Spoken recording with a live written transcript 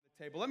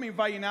Table. Let me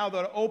invite you now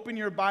to open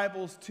your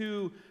Bibles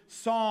to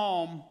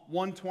Psalm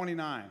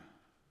 129.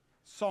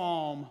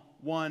 Psalm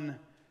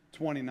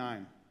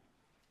 129.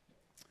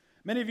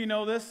 Many of you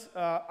know this.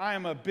 I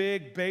am a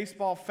big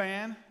baseball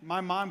fan. My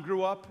mom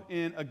grew up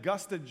in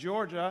Augusta,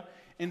 Georgia,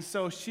 and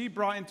so she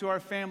brought into our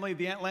family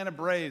the Atlanta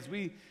Braves.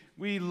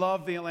 We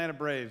love the Atlanta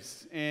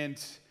Braves, and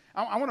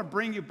I want to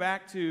bring you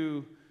back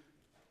to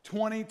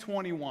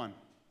 2021.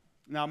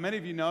 Now, many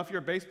of you know, if you're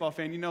a baseball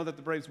fan, you know that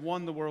the Braves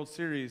won the World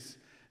Series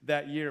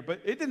that year,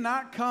 but it did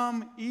not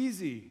come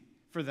easy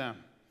for them.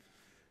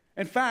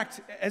 In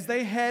fact, as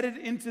they headed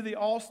into the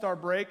All-Star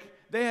break,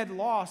 they had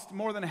lost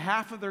more than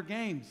half of their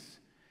games.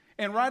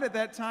 And right at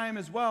that time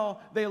as well,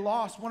 they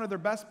lost one of their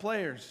best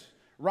players.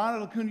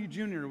 Ronald Acuna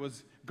Jr.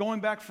 was going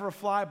back for a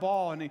fly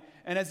ball, and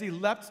as he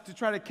leapt to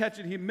try to catch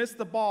it, he missed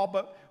the ball,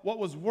 but what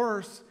was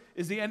worse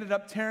is he ended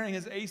up tearing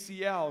his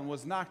ACL and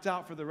was knocked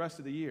out for the rest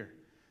of the year.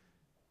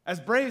 As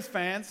Braves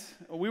fans,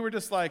 we were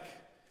just like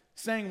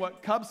saying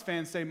what Cubs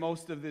fans say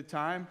most of the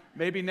time,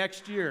 maybe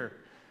next year.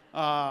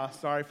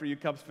 Sorry for you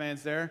Cubs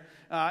fans there.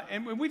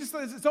 And we just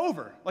thought it's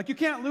over. Like, you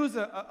can't lose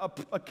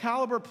a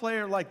caliber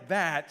player like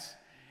that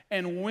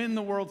and win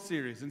the World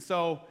Series. And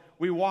so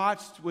we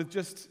watched with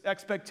just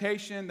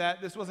expectation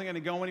that this wasn't going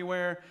to go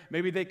anywhere.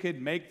 Maybe they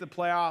could make the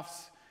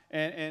playoffs,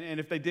 and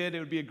if they did, it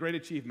would be a great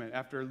achievement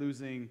after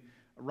losing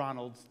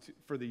Ronald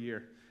for the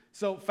year.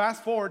 So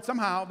fast forward,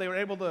 somehow they were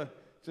able to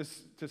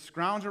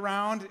scrounge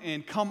around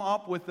and come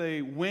up with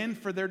a win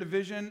for their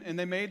division, and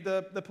they made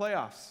the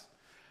playoffs.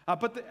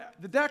 But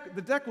the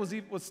deck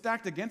was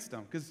stacked against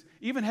them, because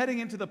even heading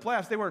into the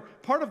playoffs, they were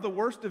part of the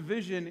worst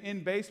division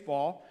in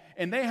baseball,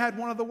 and they had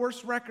one of the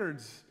worst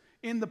records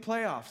in the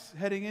playoffs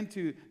heading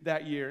into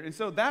that year. And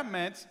so that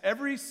meant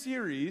every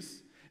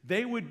series,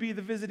 they would be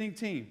the visiting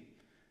team.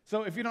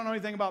 So if you don't know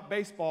anything about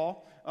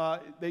baseball,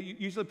 they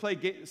usually play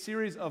a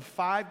series of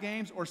 5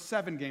 games or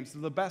 7 games, so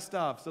the best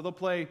of. So they'll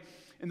play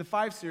in the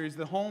 5 series,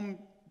 the home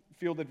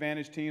field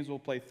advantage teams will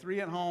play 3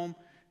 at home,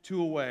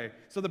 2 away.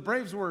 So the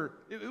Braves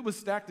it was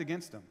stacked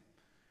against them.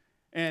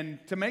 And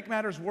to make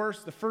matters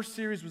worse, the first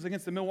series was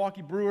against the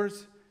Milwaukee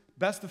Brewers,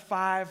 best of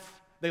 5.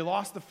 They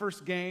lost the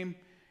first game,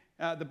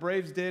 the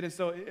Braves did, and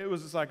so it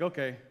was just like,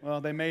 okay, well,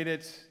 they made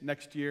it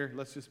next year,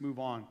 let's just move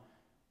on.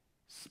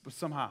 But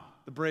somehow,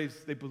 the Braves,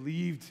 they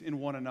believed in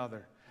one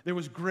another. There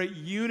was great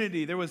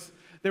unity. There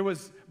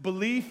was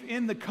belief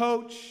in the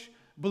coach,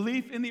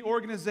 belief in the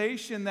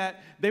organization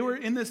that they were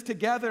in this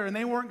together and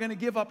they weren't going to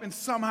give up, and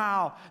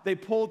somehow they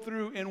pulled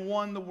through and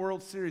won the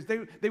World Series.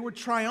 They were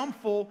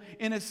triumphal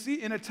in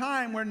a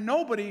time where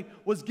nobody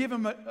was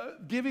giving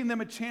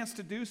them a chance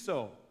to do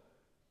so.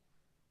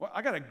 Well,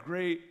 I got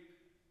a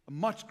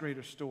much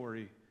greater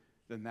story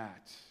than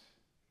that.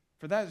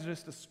 For that is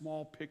just a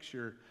small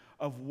picture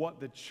of what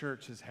the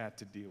church has had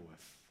to deal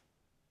with.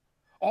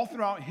 All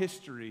throughout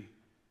history,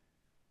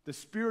 the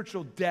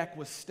spiritual deck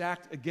was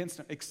stacked against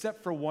them,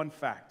 except for one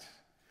fact.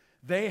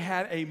 They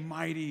had a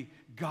mighty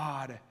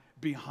God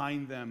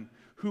behind them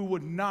who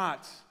would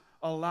not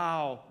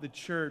allow the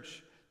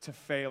church to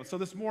fail. So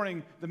this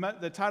morning,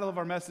 the title of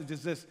our message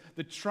is this: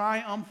 the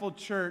triumphal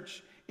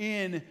church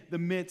in the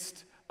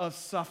midst of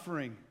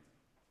suffering.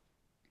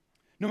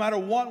 No matter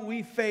what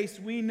we face,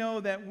 we know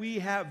that we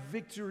have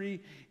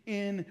victory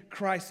in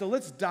Christ. So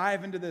let's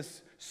dive into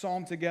this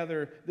psalm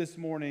together this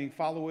morning.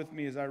 Follow with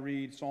me as I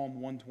read Psalm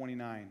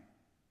 129.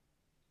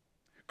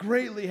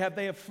 Greatly have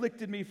they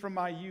afflicted me from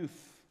my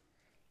youth.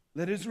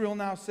 Let Israel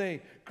now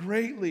say,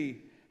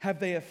 greatly have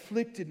they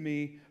afflicted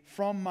me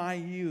from my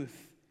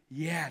youth,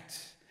 yet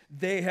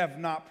they have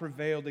not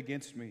prevailed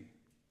against me.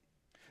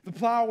 The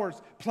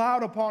plowers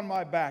plowed upon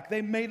my back.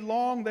 They made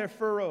long their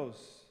furrows.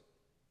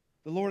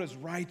 The Lord is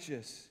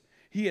righteous.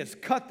 He has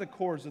cut the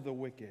cords of the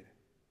wicked.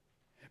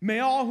 May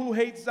all who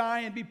hate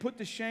Zion be put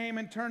to shame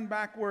and turn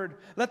backward.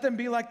 Let them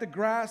be like the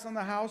grass on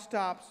the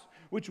housetops,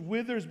 which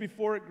withers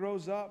before it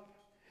grows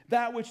up.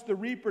 That which the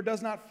reaper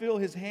does not fill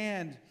his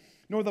hand,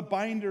 nor the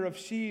binder of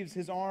sheaves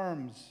his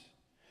arms.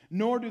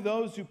 Nor do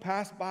those who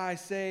pass by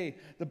say,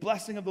 the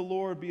blessing of the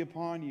Lord be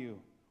upon you.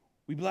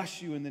 We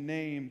bless you in the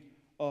name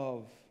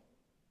of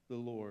the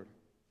Lord.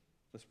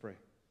 Let's pray.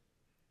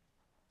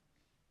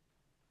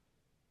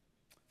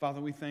 Father,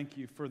 we thank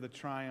you for the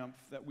triumph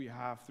that we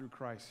have through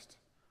Christ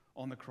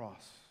on the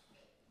cross,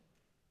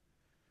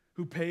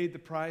 who paid the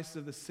price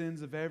of the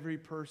sins of every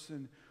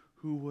person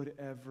who would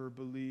ever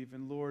believe.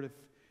 And Lord,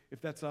 if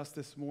that's us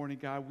this morning,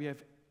 God, we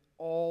have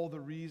all the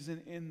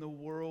reason in the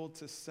world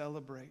to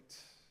celebrate,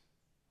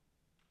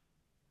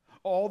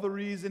 all the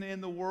reason in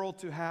the world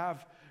to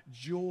have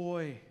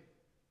joy.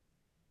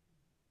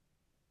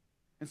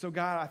 And so,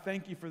 God, I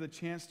thank you for the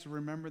chance to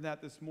remember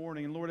that this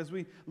morning. And Lord, as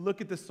we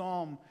look at the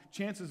psalm,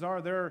 chances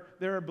are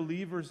there are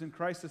believers in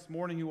Christ this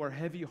morning who are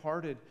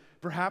heavy-hearted.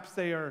 Perhaps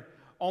they are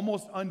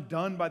almost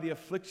undone by the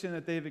affliction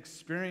that they've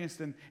experienced,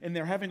 and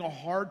they're having a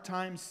hard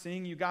time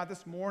seeing you. God,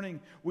 this morning,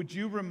 would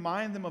you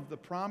remind them of the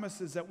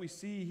promises that we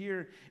see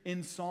here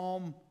in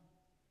Psalm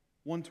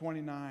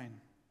 129?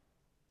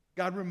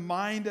 God,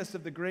 remind us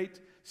of the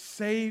great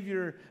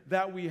Savior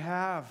that we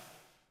have.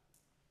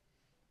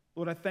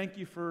 Lord, I thank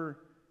you for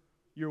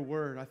your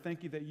word. I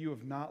thank you that you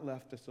have not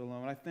left us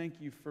alone. I thank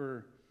you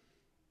for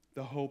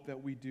the hope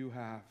that we do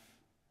have.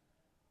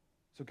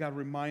 So God,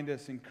 remind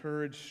us,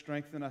 encourage,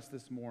 strengthen us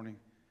this morning.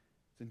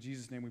 It's in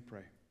Jesus' name we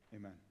pray.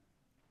 Amen.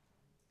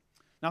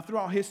 Now,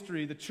 throughout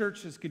history, the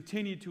church has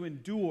continued to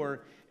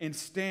endure and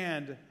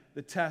stand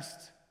the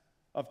test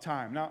of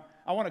time. Now,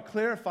 I want to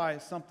clarify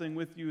something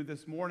with you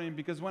this morning,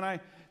 because when I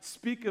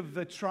speak of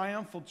the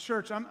triumphal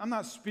church, I'm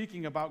not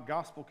speaking about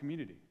gospel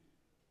community.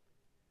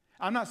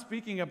 I'm not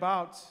speaking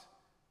about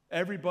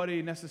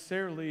everybody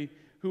necessarily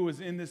who is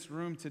in this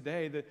room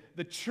today.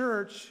 The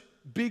church,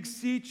 Big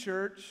C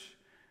Church,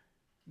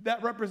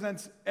 that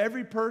represents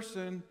every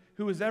person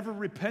who has ever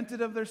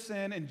repented of their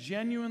sin and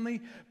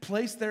genuinely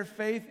placed their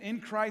faith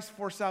in Christ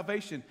for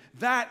salvation.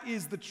 That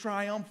is the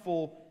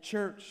triumphal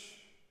church.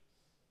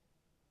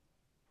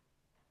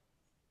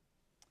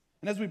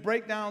 And as we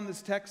break down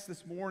this text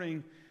this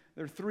morning,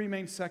 there are three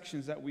main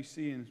sections that we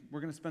see, and we're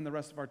going to spend the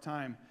rest of our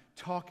time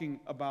talking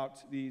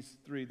about these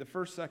three. The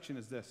first section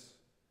is this: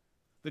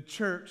 the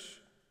church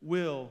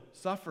will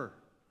suffer.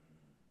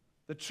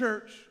 The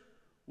church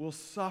will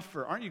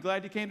suffer. Aren't you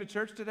glad you came to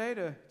church today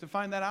to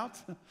find that out?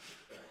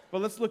 But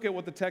let's look at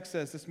what the text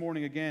says this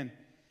morning again.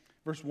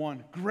 Verse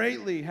 1,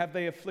 greatly have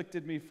they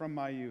afflicted me from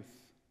my youth.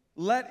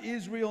 Let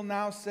Israel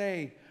now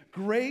say,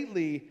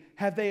 greatly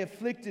have they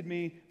afflicted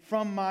me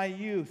from my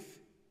youth,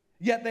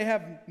 yet they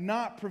have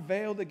not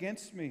prevailed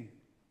against me.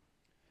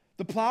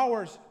 The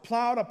plowers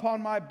plowed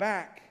upon my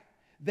back.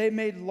 They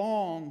made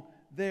long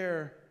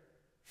their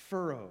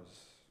furrows.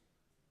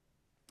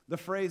 The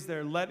phrase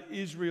there, let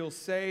Israel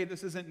say,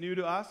 this isn't new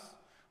to us.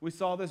 We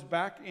saw this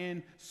back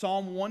in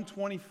Psalm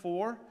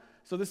 124.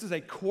 So this is a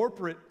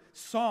corporate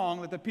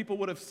song that the people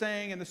would have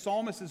sang, and the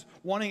psalmist is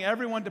wanting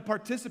everyone to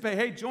participate.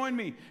 Hey, join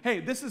me. Hey,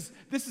 this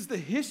is the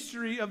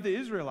history of the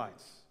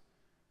Israelites.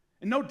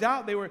 And no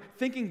doubt they were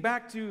thinking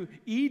back to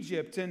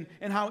Egypt and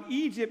how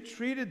Egypt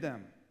treated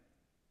them.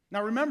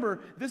 Now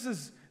remember, this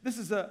is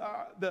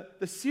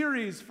the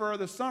series for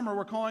the summer.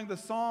 We're calling the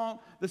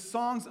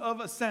Songs of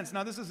Ascents.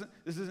 Now this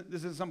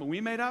isn't something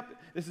we made up.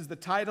 This is the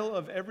title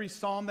of every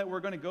psalm that we're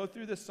going to go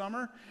through this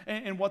summer.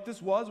 And what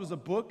this was a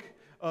book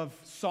of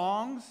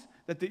songs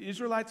that the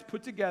Israelites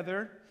put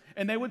together,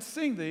 and they would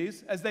sing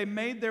these as they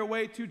made their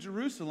way to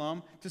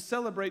Jerusalem to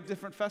celebrate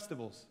different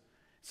festivals.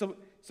 So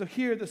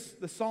here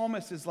the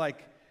psalmist is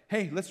like,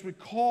 hey, let's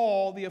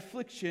recall the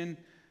affliction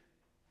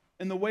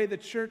and the way the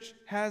church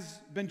has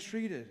been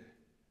treated.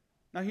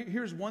 Now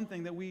here's one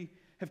thing that we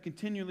have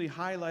continually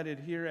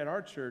highlighted here at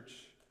our church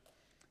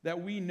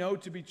that we know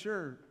to be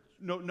true.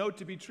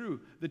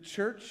 The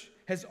church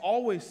has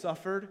always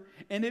suffered,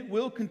 and it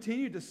will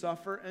continue to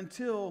suffer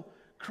until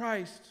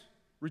Christ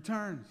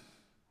returns.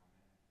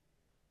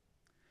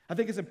 I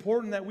think it's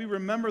important that we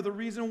remember the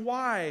reason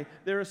why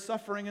there is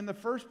suffering in the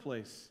first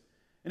place.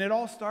 And it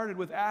all started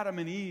with Adam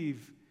and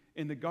Eve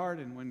in the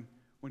garden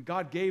when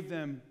God gave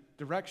them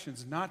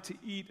directions not to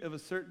eat of a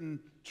certain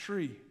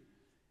tree.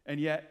 And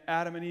yet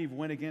Adam and Eve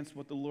went against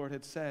what the Lord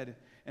had said.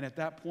 And at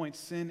that point,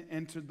 sin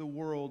entered the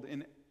world,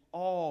 and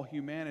all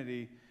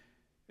humanity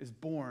is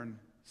born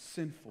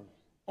sinful.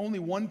 Only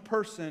one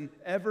person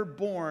ever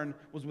born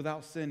was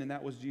without sin, and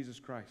that was Jesus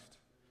Christ.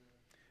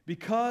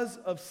 Because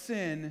of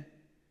sin,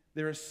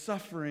 there is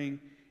suffering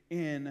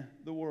in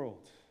the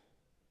world.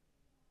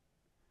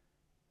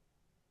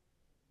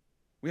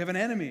 We have an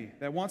enemy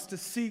that wants to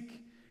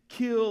seek,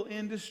 kill,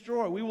 and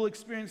destroy. We will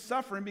experience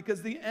suffering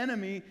because the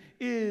enemy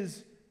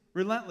is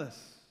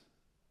relentless.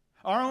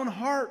 Our own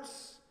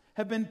hearts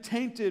have been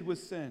tainted with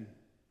sin.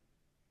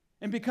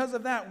 And because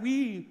of that,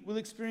 we will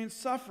experience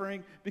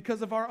suffering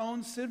because of our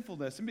own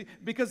sinfulness. And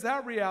because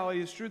that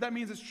reality is true, that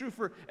means it's true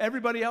for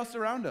everybody else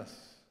around us.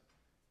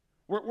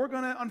 We're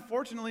going to,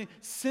 unfortunately,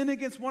 sin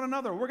against one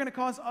another. We're going to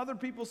cause other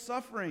people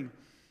suffering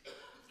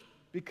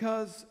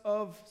because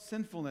of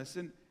sinfulness.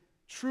 And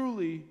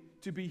truly,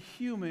 to be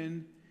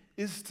human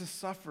is to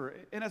suffer.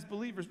 And as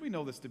believers, we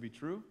know this to be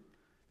true.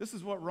 This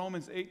is what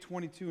Romans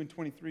 8:22 and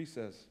 23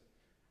 says.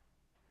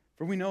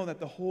 For we know that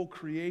the whole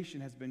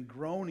creation has been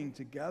groaning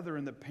together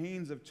in the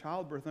pains of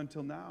childbirth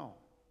until now.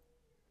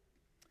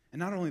 And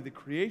not only the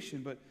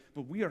creation, but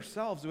we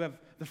ourselves who have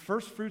the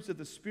first fruits of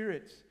the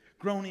Spirit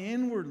groan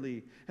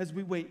inwardly as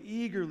we wait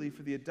eagerly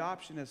for the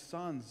adoption as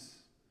sons,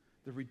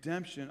 the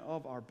redemption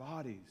of our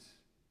bodies.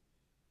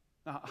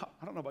 Now,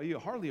 I don't know about you,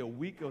 hardly a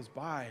week goes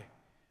by,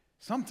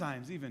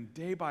 sometimes even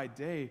day by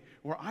day,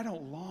 where I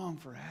don't long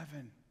for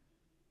heaven,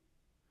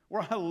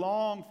 where I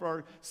long for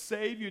our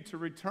Savior to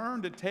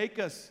return to take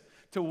us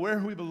to where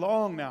we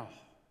belong now.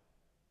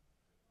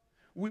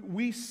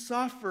 We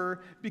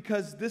suffer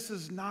because this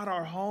is not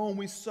our home.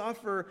 We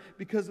suffer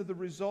because of the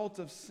result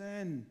of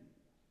sin.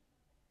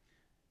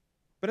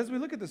 But as we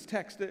look at this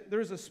text, there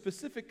is a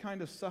specific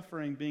kind of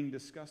suffering being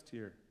discussed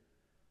here.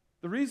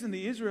 The reason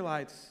the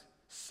Israelites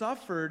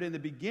suffered in the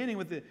beginning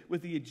with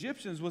the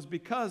Egyptians was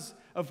because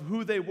of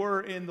who they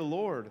were in the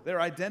Lord, their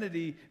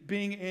identity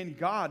being in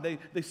God.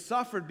 They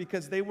suffered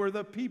because they were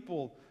the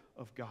people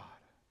of God.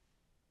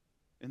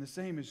 And the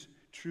same is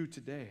true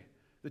today.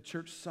 The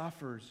church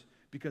suffers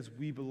because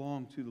we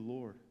belong to the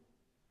Lord.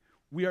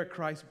 We are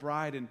Christ's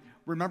bride, and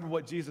remember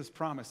what Jesus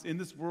promised. In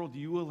this world,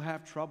 you will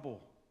have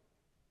trouble.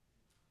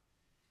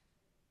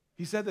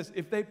 He said this,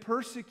 if they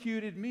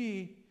persecuted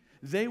me,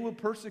 they will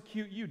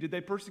persecute you. Did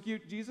they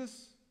persecute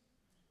Jesus?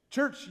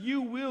 Church,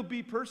 you will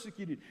be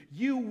persecuted.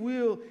 You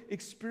will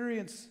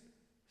experience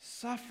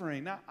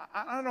suffering. Now,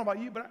 I don't know about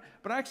you, but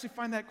I actually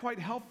find that quite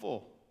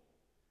helpful.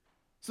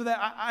 So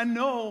that I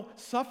know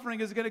suffering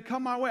is going to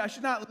come my way. I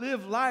should not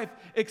live life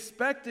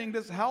expecting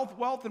this health,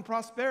 wealth, and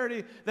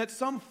prosperity that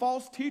some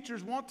false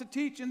teachers want to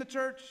teach in the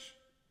church.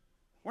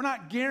 We're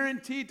not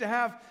guaranteed to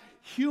have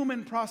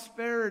human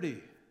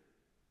prosperity.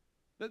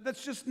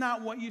 That's just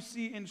not what you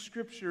see in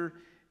Scripture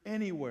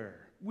anywhere.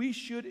 We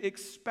should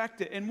expect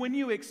it. And when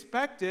you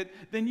expect it,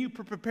 then you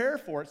prepare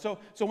for it. So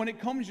when it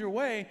comes your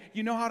way,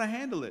 you know how to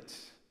handle it.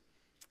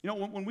 You know,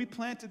 when we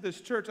planted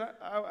this church,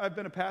 I've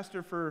been a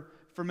pastor for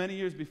many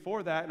years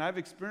before that, and I've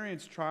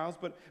experienced trials,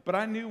 but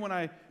I knew when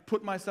I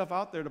put myself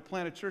out there to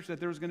plant a church that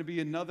there was going to be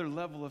another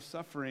level of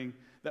suffering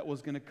that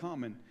was going to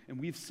come. And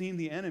we've seen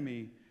the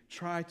enemy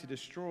try to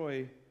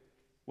destroy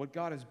what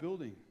God is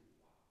building.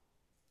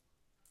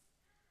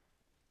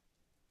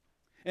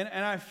 And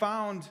I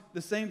found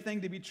the same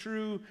thing to be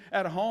true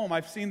at home.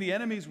 I've seen the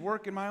enemy's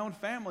work in my own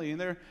family, and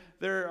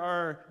there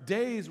are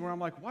days where I'm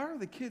like, why are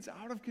the kids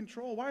out of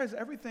control? Why does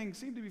everything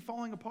seem to be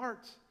falling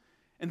apart?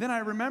 And then I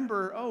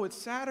remember, oh,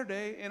 it's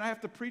Saturday, and I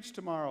have to preach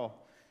tomorrow.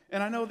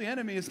 And I know the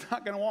enemy is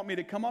not going to want me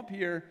to come up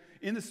here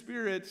in the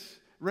Spirit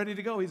ready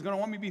to go. He's going to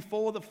want me to be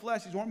full of the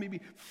flesh. He's going to want me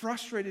to be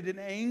frustrated and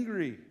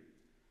angry.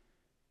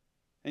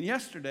 And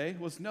yesterday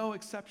was no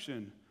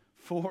exception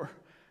for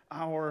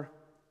our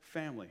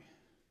family.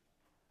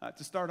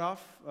 To start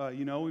off,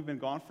 we've been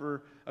gone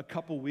for a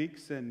couple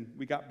weeks, and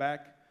we got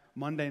back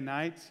Monday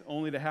night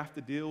only to have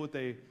to deal with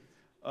a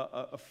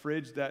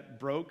fridge that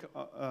broke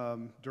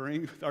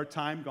during our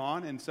time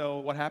gone. And so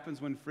what happens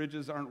when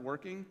fridges aren't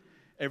working?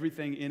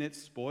 Everything in it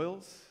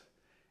spoils.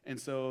 And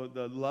so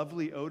the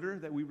lovely odor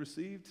that we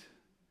received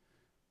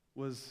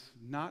was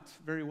not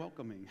very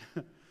welcoming.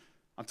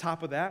 On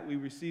top of that, we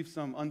received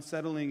some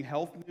unsettling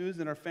health news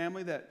in our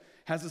family that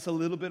has us a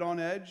little bit on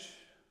edge.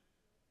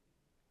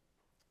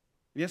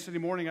 Yesterday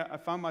morning, I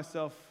found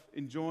myself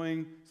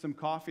enjoying some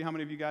coffee. How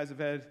many of you guys have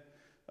had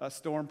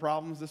storm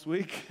problems this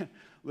week? A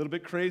little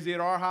bit crazy at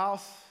our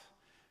house.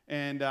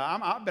 And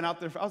I've been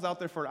out there. I was out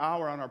there for an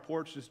hour on our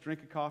porch just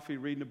drinking coffee,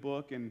 reading a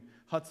book. And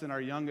Hudson,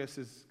 our youngest,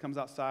 comes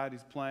outside.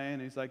 He's playing.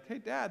 And he's like, hey,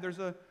 Dad, there's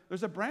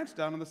a branch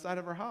down on the side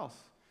of our house.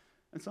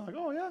 And so I'm like,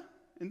 oh, yeah.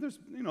 And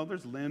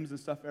there's limbs and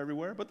stuff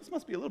everywhere. But this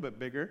must be a little bit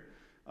bigger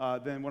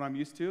than what I'm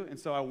used to. And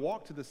so I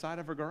walked to the side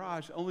of our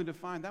garage only to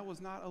find that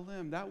was not a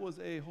limb. That was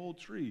a whole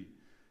tree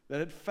that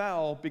had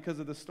fell because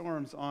of the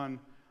storms on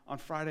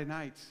Friday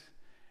night.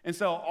 And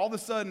so all of a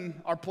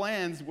sudden, our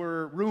plans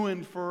were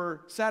ruined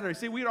for Saturday.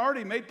 See, we had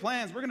already made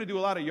plans. We're going to do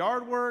a lot of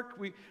yard work.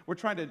 We're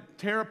trying to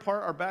tear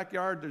apart our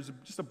backyard. There's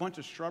just a bunch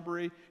of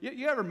shrubbery.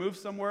 You ever move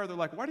somewhere? They're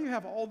like, why do you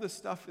have all this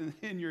stuff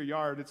in your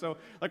yard? And so,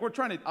 we're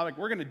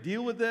going to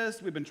deal with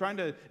this. We've been trying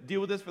to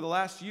deal with this for the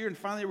last year, and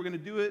finally we're going to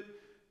do it.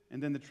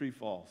 And then the tree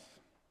falls.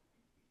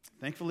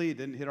 Thankfully, it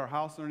didn't hit our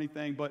house or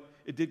anything, but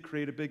it did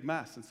create a big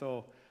mess. And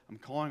so I'm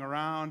calling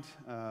around,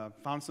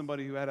 found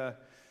somebody who had a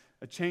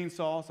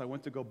chainsaw, so I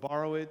went to go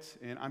borrow it,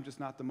 and I'm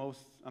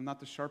not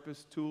the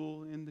sharpest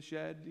tool in the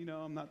shed,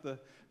 I'm not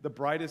the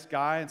brightest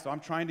guy, and so I'm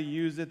trying to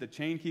use it. The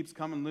chain keeps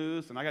coming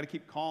loose, and I got to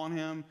keep calling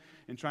him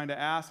and trying to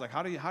ask,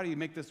 how do you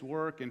make this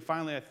work? And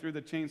finally, I threw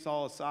the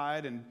chainsaw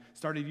aside and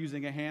started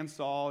using a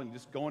handsaw and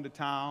just going to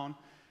town.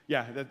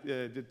 Yeah,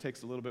 it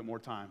takes a little bit more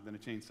time than a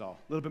chainsaw, a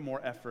little bit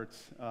more effort.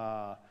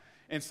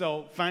 And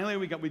so finally,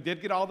 we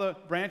did get all the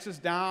branches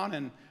down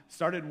and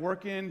started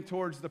working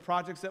towards the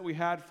projects that we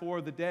had for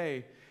the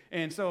day.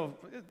 And so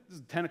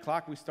it's 10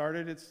 o'clock we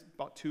started. It's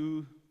about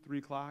 2, 3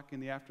 o'clock in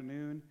the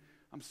afternoon.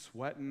 I'm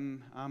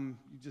sweating. I'm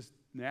just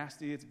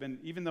nasty. It's been,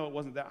 even though it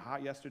wasn't that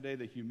hot yesterday,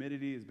 the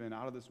humidity has been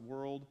out of this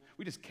world.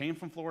 We just came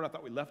from Florida. I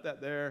thought we left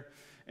that there.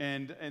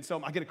 And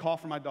so I get a call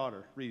from my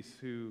daughter, Reese,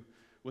 who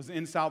was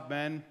in South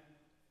Bend,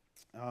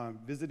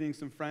 visiting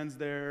some friends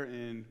there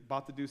and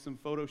about to do some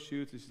photo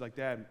shoots. And she's like,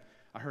 Dad,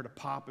 I heard a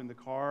pop in the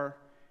car,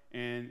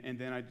 and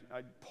then I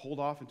pulled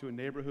off into a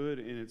neighborhood,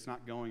 and it's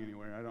not going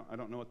anywhere. I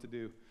don't know what to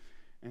do.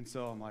 And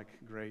so I'm like,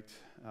 great.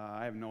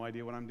 I have no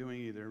idea what I'm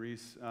doing either,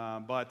 Reese.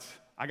 But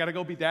I got to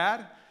go be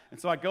Dad. And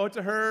so I go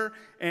to her,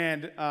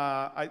 and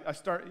I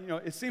start,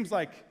 it seems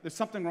like there's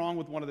something wrong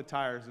with one of the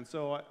tires. And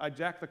so I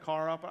jack the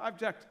car up. I've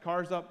jacked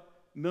cars up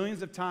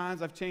millions of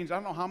times. I've changed I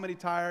don't know how many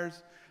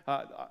tires.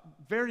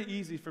 Very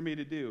easy for me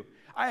to do.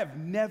 I have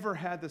never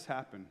had this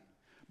happen.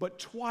 But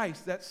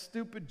twice, that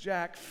stupid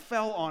jack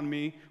fell on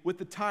me with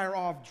the tire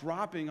off,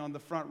 dropping on the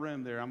front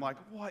rim there. I'm like,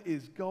 what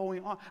is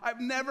going on?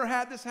 I've never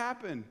had this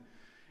happen.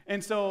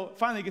 And so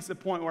finally it gets to the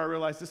point where I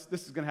realize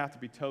this is going to have to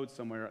be towed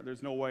somewhere.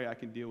 There's no way I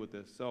can deal with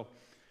this. So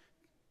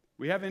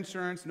we have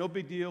insurance, no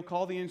big deal.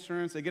 Call the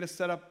insurance. They get us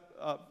set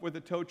up with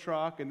a tow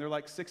truck, and they're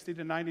like 60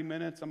 to 90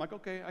 minutes. I'm like,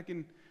 okay, I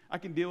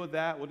can deal with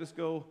that. We'll just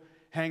go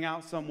hang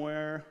out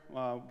somewhere,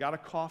 got a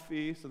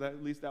coffee, so that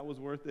at least that was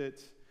worth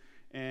it.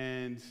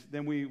 And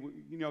then we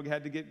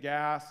had to get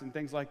gas and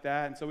things like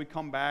that. And so we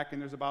come back,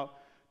 and there's about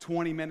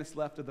 20 minutes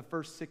left of the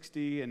first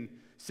 60, and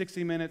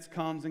 60 minutes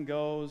comes and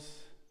goes.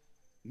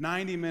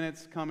 90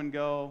 minutes come and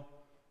go.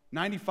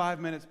 95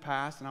 minutes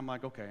pass, and I'm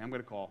like, okay, I'm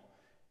going to call.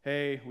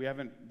 Hey,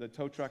 the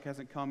tow truck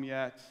hasn't come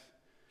yet.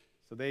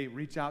 So they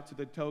reach out to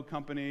the tow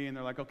company, and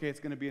they're like, okay, it's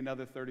going to be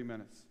another 30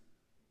 minutes.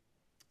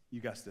 You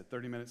guessed it.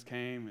 30 minutes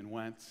came and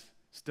went.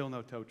 Still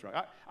no tow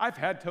truck. I've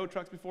had tow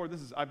trucks before.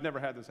 I've never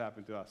had this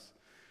happen to us.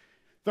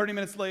 30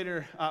 minutes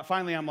later,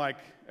 finally I'm like,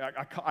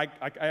 I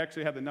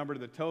actually have the number to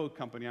the tow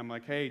company. I'm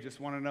like, hey, just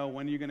want to know,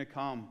 when are you going to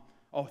come?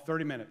 Oh,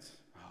 30 minutes.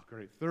 Oh,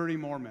 great. 30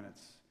 more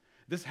minutes.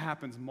 This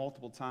happens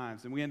multiple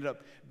times, and we ended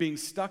up being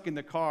stuck in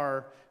the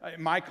car,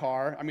 my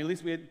car. I mean, at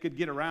least we could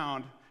get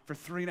around for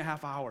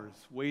 3.5 hours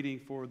waiting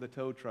for the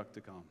tow truck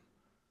to come.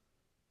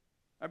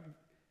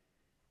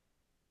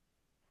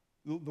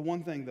 The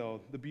one thing,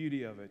 though, the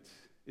beauty of it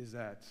is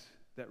that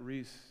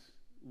Reese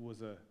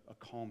was a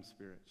calm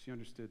spirit. She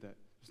understood that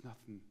there's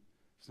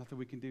nothing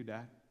we can do,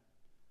 Dad.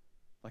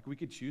 Like, we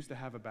could choose to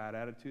have a bad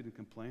attitude and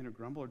complain or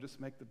grumble or just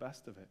make the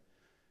best of it.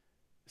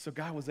 So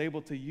God was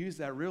able to use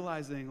that,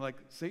 realizing, like,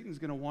 Satan's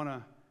going to want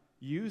to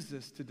use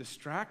this to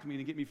distract me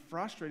and get me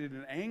frustrated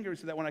and angry,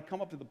 so that when I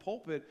come up to the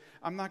pulpit,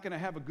 I'm not going to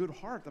have a good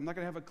heart. I'm not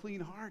going to have a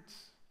clean heart.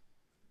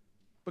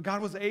 But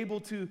God was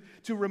able to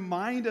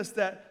remind us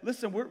that,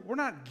 listen, we're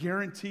not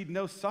guaranteed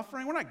no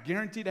suffering. We're not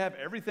guaranteed to have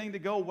everything to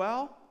go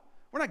well.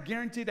 We're not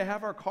guaranteed to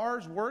have our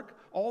cars work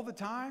all the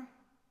time.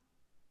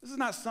 This is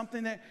not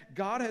something that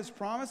God has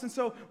promised. And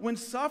so when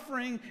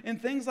suffering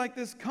and things like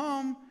this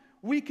come,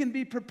 we can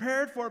be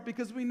prepared for it,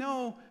 because we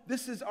know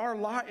this is our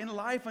lot in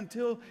life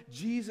until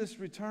Jesus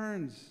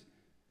returns.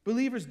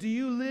 Believers, do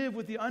you live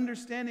with the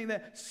understanding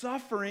that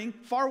suffering,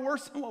 far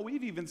worse than what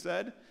we've even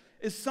said,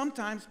 is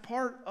sometimes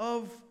part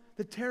of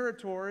the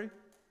territory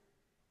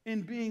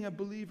in being a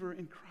believer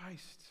in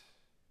Christ?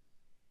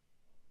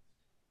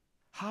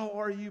 How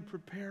are you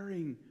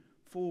preparing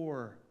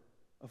for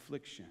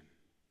affliction?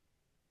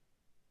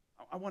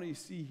 I want you to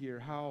see here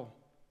how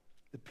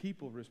the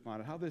people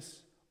responded, how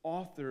this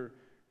author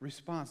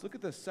responds. Look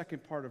at the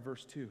second part of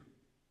verse 2.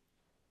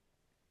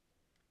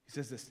 He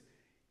says this,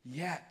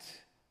 yet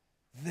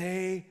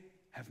they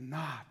have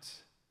not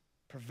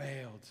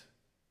prevailed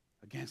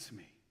against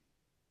me.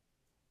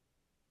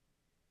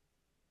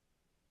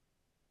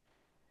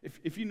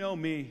 If you know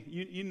me,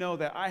 you know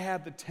that I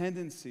have the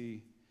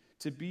tendency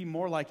to be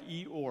more like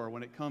Eeyore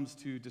when it comes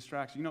to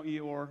distraction. You know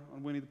Eeyore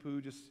on Winnie the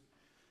Pooh,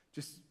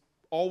 just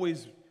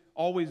always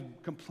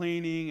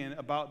complaining and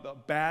about the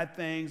bad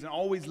things and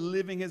always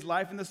living his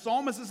life. And the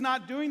psalmist is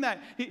not doing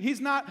that. He's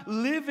not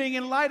living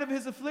in light of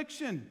his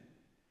affliction.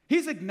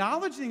 He's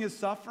acknowledging his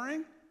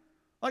suffering.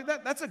 Like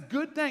that's a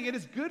good thing. It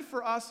is good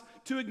for us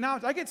to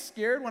acknowledge. I get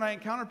scared when I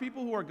encounter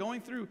people who are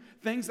going through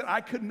things that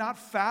I could not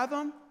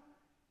fathom.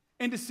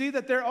 And to see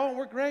that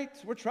we're great,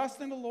 we're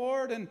trusting the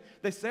Lord, and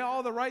they say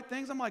all the right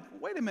things. I'm like,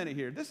 wait a minute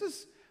here. This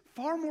is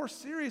far more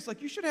serious.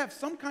 Like, you should have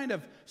some kind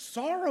of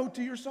sorrow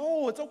to your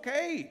soul. It's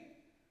okay.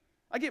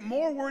 I get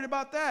more worried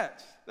about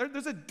that.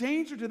 There's a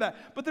danger to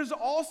that. But there's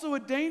also a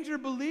danger,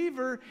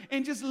 believer,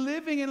 in just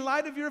living in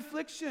light of your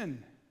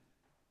affliction.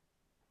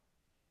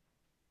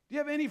 Do you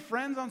have any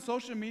friends on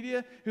social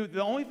media who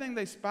the only thing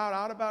they spout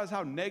out about is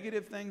how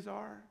negative things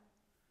are?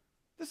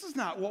 This is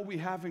not what we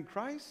have in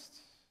Christ.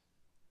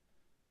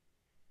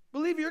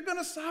 Believer, you're going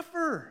to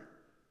suffer.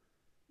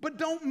 But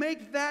don't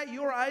make that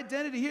your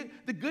identity. Here,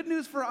 the good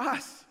news for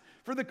us,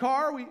 for the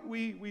car,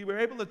 we were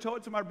able to tow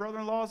it to my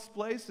brother-in-law's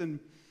place, and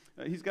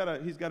he's got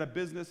a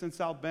business in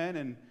South Bend,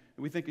 and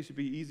we think it should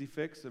be easy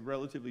fix, a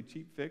relatively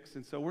cheap fix,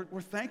 and so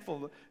we're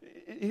thankful.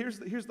 Here's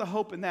the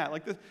hope in that.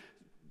 Like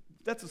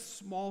that's a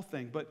small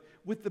thing, but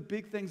with the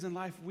big things in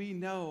life, we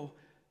know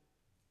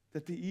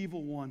that the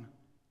evil one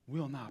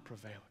will not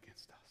prevail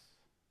against us.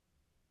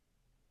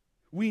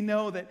 We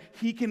know that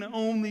he can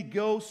only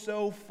go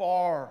so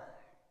far.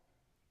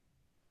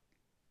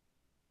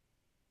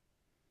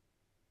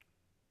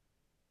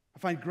 I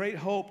find great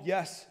hope.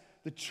 Yes,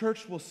 the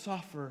church will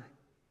suffer,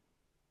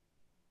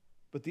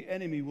 but the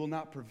enemy will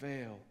not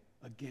prevail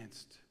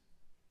against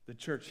the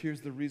church. Here's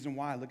the reason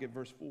why. Look at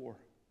verse 4.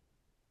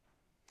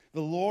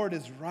 The Lord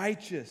is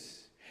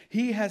righteous.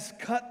 He has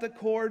cut the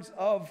cords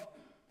of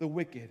the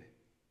wicked.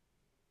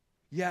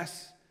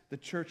 Yes, the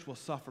church will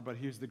suffer, but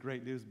here's the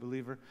great news,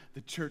 believer.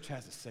 The church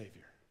has a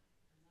Savior.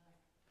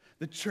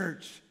 The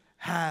church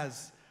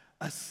has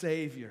a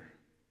Savior.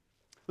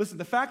 Listen,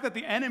 the fact that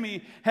the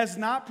enemy has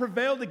not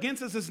prevailed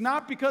against us is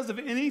not because of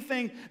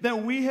anything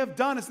that we have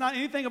done. It's not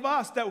anything of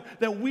us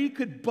that we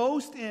could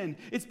boast in.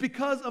 It's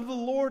because of the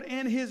Lord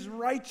and his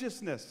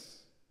righteousness.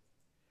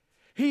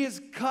 He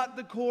has cut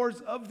the cords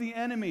of the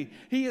enemy.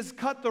 He has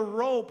cut the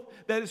rope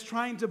that is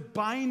trying to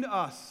bind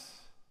us.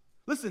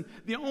 Listen,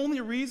 the only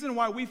reason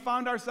why we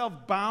find ourselves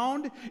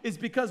bound is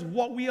because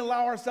what we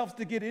allow ourselves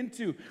to get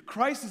into.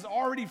 Christ has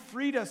already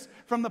freed us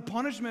from the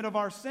punishment of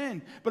our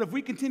sin. But if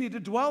we continue to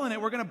dwell in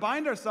it, we're going to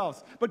bind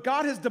ourselves. But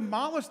God has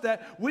demolished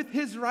that with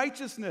his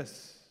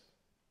righteousness.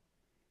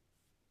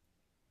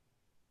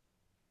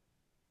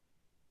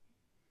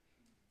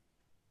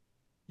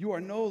 You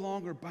are no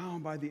longer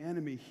bound by the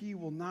enemy. He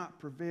will not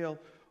prevail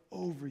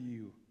over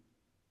you.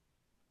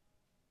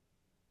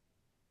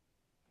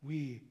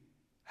 We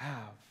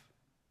have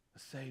a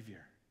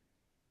Savior.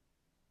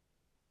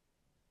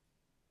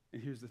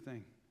 And here's the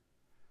thing.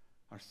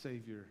 Our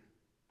Savior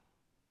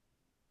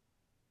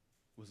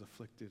was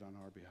afflicted on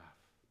our behalf.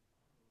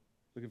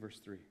 Look at verse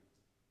 3.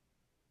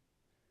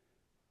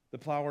 The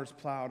plowers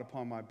plowed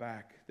upon my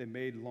back. They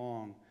made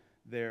long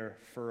their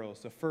furrows.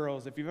 So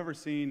furrows, if you've ever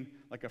seen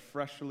like a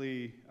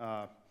freshly,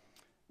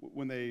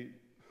 when they,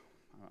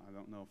 I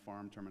don't know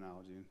farm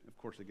terminology. Of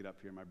course, I get up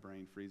here, my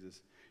brain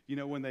freezes. You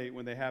know when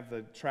they have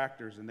the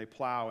tractors and they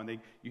plow and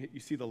you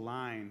see the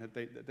line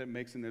that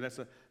makes in there.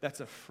 That's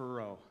a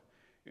furrow.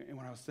 And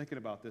when I was thinking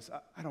about this,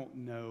 I don't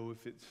know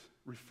if it's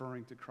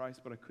referring to Christ,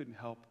 but I couldn't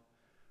help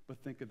but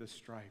think of the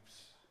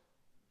stripes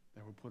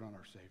that were put on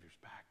our Savior's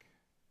back,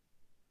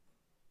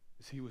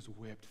 as he was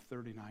whipped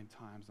 39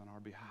 times on our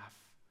behalf,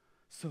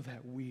 so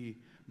that we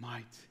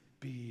might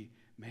be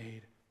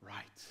made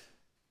right.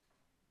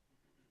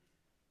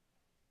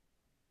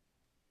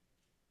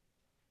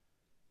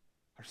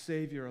 Our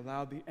Savior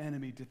allowed the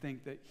enemy to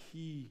think that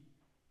he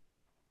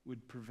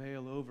would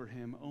prevail over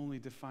him, only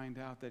to find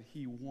out that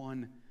he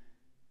won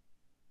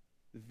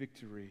the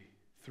victory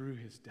through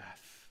his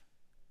death.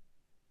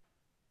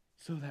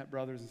 So that,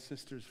 brothers and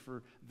sisters,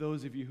 for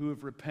those of you who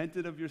have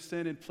repented of your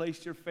sin and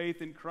placed your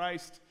faith in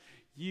Christ,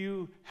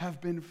 you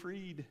have been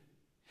freed.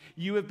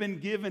 You have been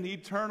given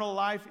eternal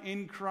life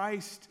in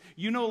Christ.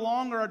 You no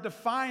longer are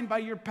defined by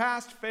your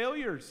past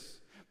failures,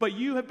 but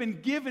you have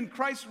been given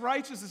Christ's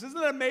righteousness. Isn't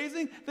that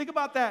amazing? Think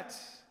about that.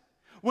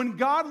 When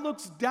God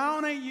looks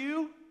down at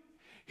you,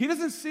 he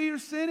doesn't see your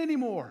sin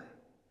anymore.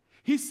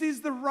 He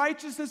sees the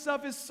righteousness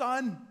of his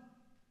Son.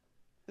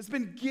 It's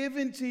been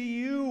given to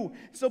you.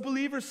 So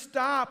believers,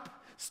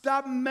 stop.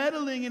 Stop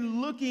meddling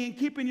and looking and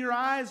keeping your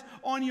eyes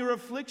on your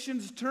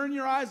afflictions. Turn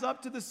your eyes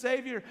up to the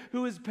Savior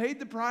who has paid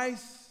the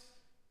price.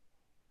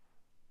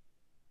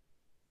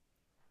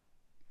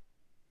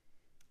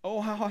 Oh,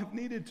 how I've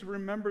needed to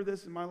remember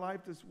this in my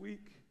life this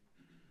week.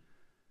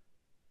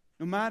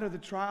 No matter the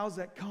trials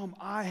that come,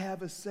 I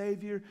have a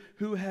Savior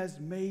who has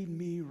made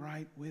me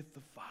right with the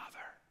Father.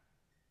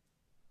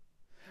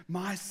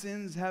 My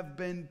sins have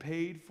been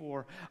paid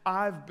for.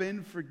 I've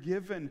been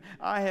forgiven.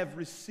 I have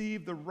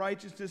received the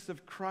righteousness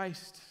of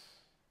Christ.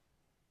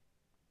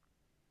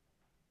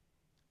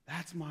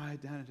 That's my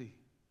identity.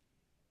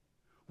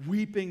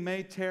 Weeping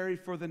may tarry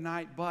for the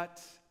night,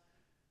 but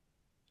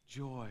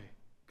joy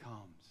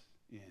comes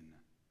in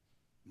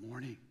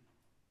morning.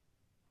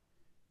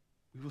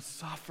 We will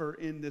suffer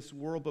in this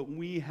world, but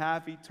we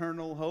have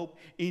eternal hope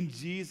in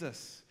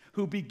Jesus,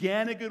 who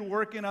began a good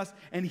work in us,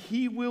 and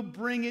he will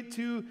bring it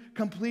to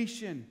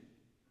completion.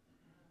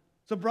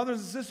 So, brothers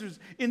and sisters,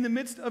 in the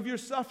midst of your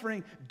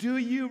suffering, do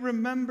you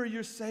remember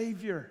your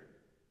Savior?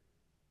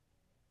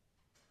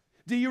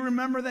 Do you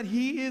remember that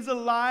he is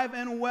alive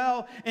and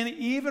well, and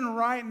even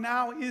right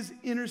now is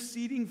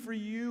interceding for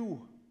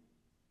you?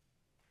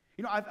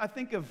 You know, I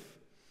think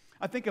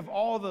of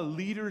all the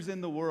leaders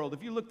in the world.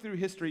 If you look through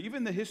history,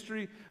 even the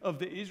history of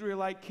the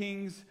Israelite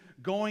kings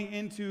going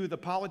into the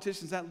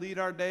politicians that lead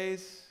our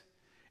days,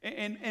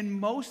 and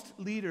most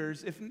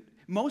leaders, if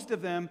most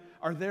of them,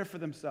 are there for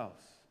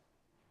themselves.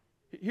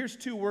 Here's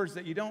two words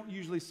that you don't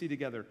usually see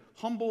together: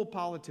 humble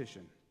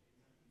politician.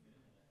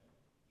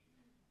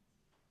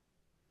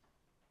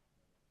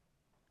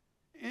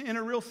 In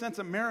a real sense,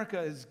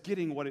 America is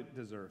getting what it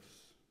deserves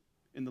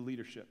in the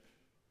leadership.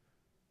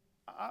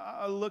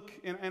 I look,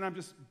 and I'm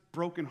just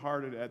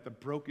brokenhearted at the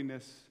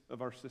brokenness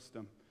of our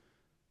system.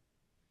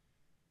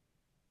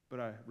 But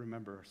I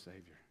remember our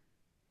Savior.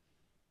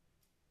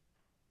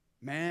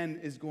 Man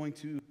is going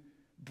to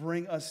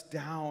bring us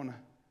down,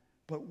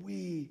 but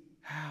we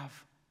have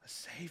a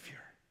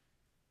Savior.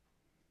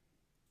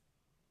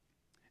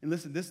 And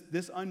listen,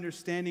 this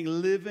understanding,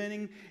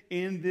 living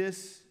in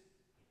this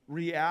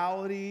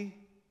reality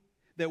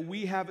that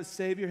we have a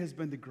Savior, has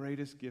been the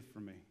greatest gift for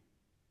me.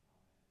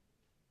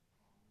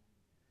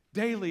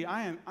 Daily,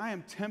 I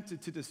am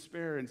tempted to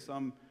despair in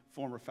some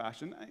form or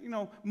fashion. You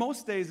know,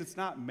 most days it's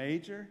not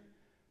major,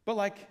 but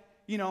I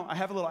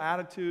have a little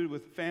attitude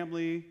with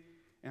family,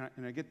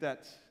 and I get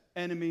that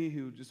enemy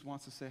who just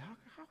wants to say,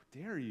 how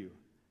dare you?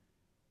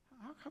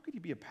 How could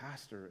you be a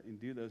pastor and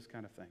do those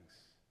kind of things?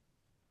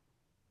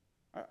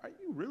 Are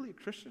you really a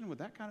Christian with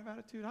that kind of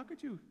attitude? How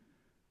could you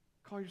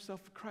call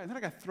yourself a Christ? And then I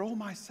got to throw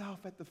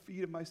myself at the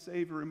feet of my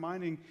Savior,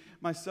 reminding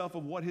myself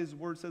of what his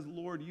word says.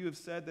 Lord, you have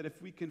said that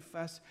if we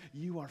confess,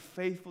 you are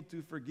faithful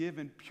to forgive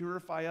and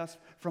purify us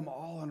from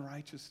all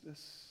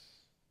unrighteousness.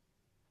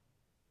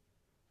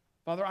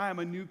 Father, I am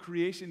a new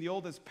creation. The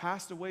old has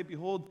passed away.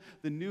 Behold,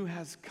 the new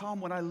has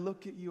come. When I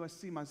look at you, I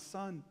see my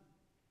Son.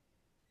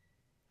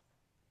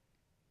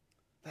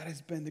 That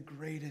has been the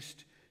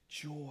greatest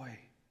joy.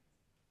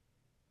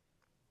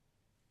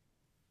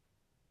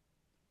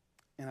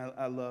 And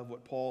I love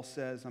what Paul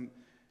says.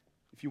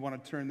 If you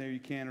want to turn there, you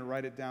can, or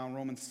write it down.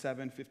 Romans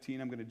 7:15.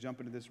 I'm going to jump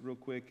into this real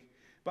quick.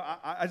 But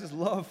I just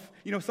love,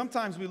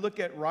 sometimes we look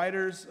at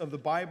writers of the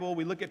Bible,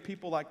 we look at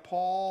people like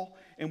Paul,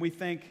 and we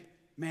think,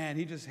 man,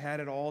 he just had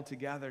it all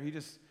together.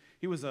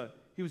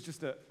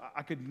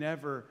 I could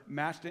never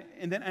match it.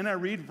 And I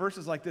read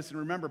verses like this, and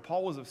remember,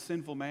 Paul was a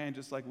sinful man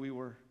just like we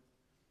were.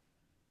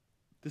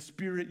 The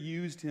Spirit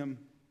used him.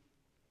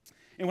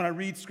 And when I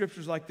read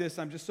scriptures like this,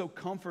 I'm just so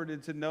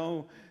comforted to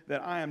know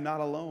that I am not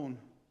alone.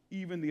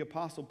 Even the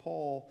Apostle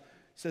Paul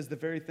says the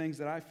very things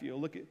that I feel.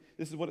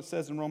 This is what it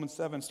says in Romans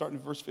 7, starting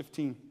in verse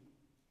 15.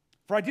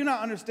 For I do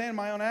not understand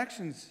my own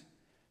actions.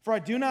 For I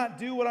do not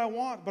do what I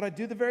want, but I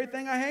do the very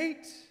thing I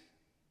hate.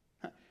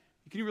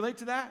 Can you relate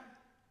to that?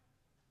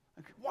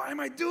 Why am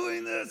I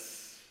doing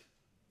this?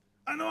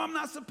 I know I'm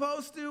not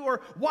supposed to.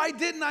 Or why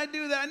didn't I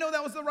do that? I know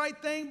that was the right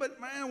thing,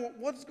 but man,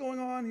 what's going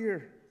on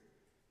here?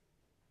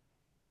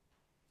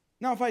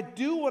 Now, if I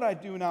do what I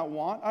do not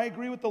want, I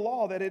agree with the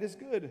law that it is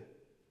good.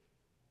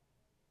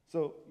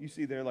 So you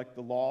see there, like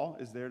the law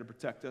is there to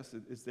protect us.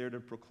 It's there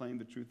to proclaim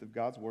the truth of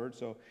God's word.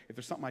 So if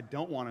there's something I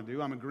don't want to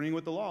do, I'm agreeing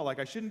with the law. Like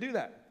I shouldn't do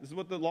that. This is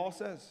what the law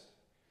says.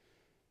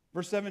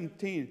 Verse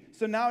 17,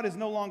 so now it is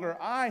no longer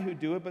I who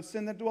do it, but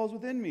sin that dwells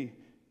within me.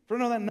 For I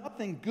know that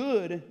nothing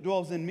good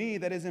dwells in me,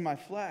 that is in my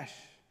flesh.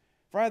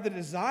 For I have the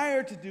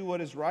desire to do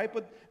what is right,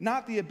 but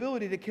not the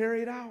ability to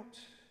carry it out.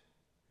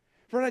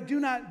 For I do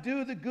not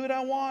do the good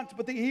I want,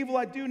 but the evil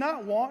I do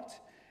not want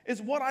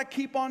is what I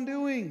keep on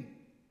doing.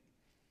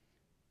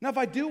 Now, if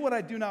I do what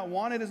I do not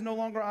want, it is no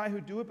longer I who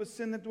do it, but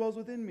sin that dwells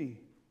within me.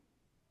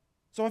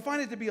 So I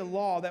find it to be a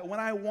law that when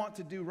I want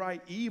to do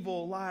right,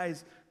 evil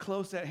lies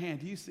close at hand.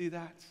 Do you see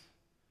that?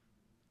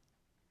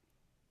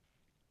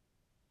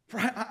 For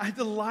I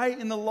delight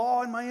in the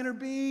law in my inner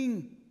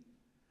being.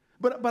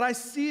 But I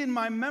see in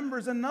my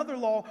members another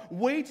law,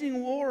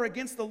 waging war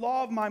against the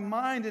law of my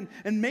mind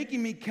and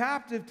making me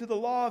captive to the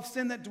law of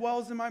sin that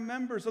dwells in my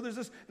members. So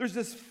there's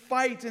this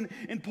fight,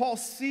 and Paul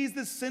sees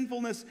this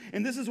sinfulness,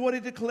 and this is what he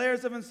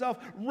declares of himself.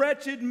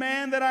 Wretched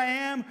man that I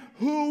am,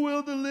 who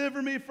will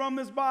deliver me from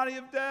this body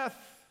of death?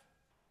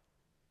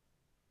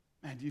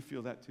 Man, do you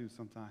feel that too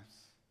sometimes?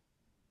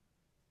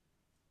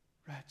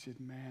 Wretched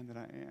man that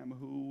I am,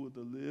 who will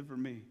deliver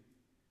me?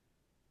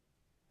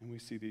 And we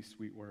see these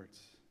sweet words.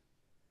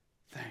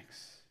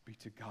 Thanks be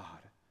to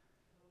God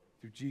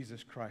through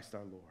Jesus Christ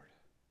our Lord.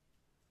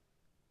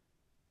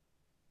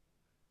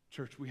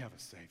 Church, we have a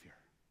Savior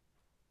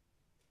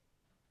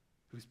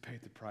who's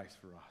paid the price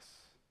for us.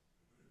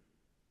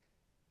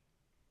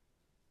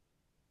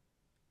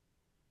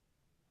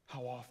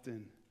 How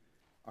often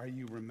are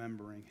you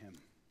remembering him?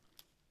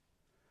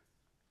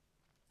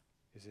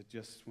 Is it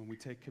just when we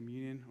take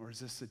communion, or is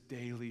this a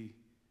daily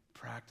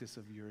practice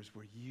of yours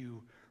where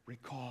you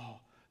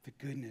recall the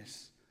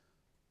goodness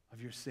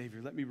of your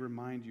Savior? Let me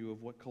remind you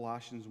of what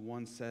Colossians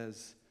 1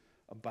 says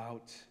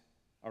about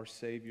our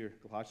Savior.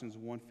 Colossians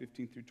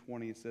 1:15 through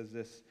 20, it says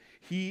this.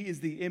 He is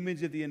the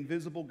image of the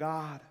invisible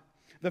God,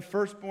 the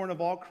firstborn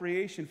of all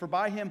creation. For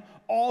by him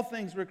all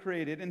things were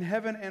created, in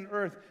heaven and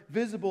earth,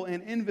 visible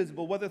and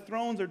invisible, whether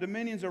thrones or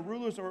dominions or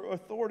rulers or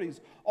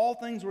authorities. All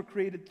things were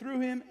created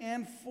through him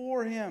and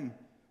for him.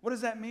 What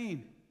does that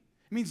mean?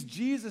 It means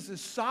Jesus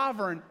is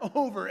sovereign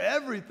over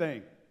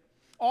everything.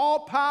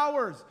 All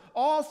powers,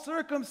 all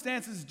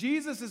circumstances,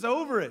 Jesus is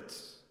over it.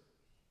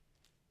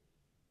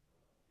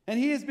 And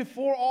he is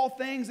before all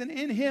things, and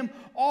in him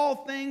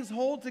all things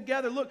hold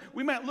together. Look,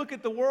 we might look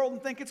at the world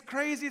and think it's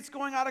crazy, it's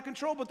going out of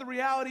control, but the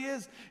reality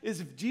is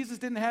if Jesus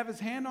didn't have his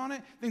hand on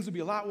it, things would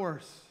be a lot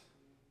worse.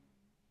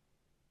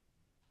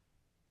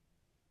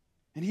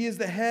 And he is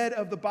the head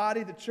of the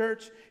body, the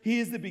church. He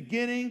is the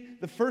beginning,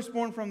 the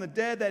firstborn from the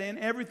dead, that in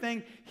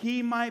everything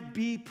he might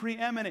be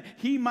preeminent.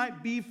 He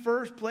might be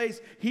first place.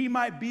 He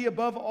might be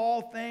above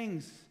all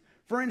things.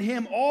 For in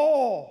him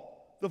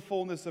all the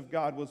fullness of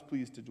God was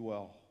pleased to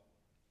dwell.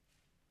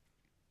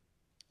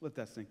 Let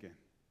that sink in.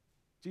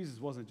 Jesus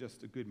wasn't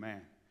just a good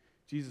man.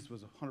 Jesus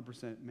was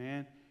 100%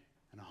 man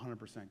and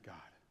 100% God.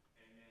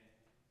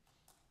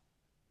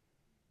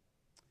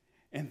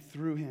 And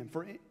through him,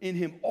 for in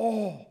him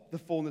all the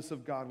fullness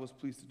of God was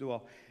pleased to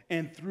dwell.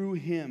 And through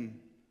him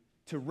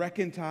to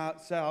reconcile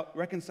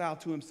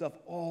to himself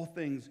all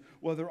things,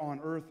 whether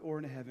on earth or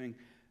in heaven,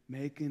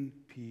 making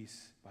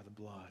peace by the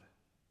blood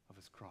of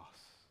his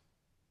cross.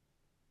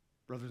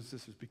 Brothers and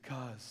sisters,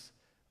 because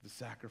of the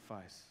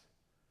sacrifice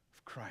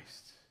of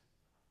Christ,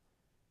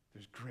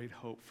 there's great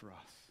hope for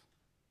us.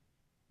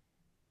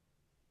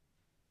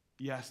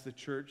 Yes, the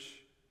church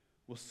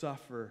will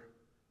suffer,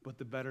 but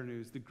the better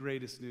news, the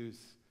greatest news,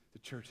 the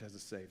church has a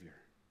Savior.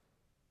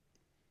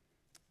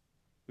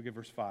 Look at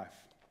verse 5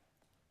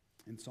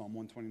 in Psalm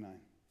 129.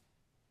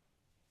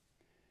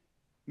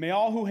 May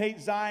all who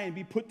hate Zion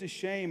be put to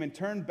shame and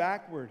turn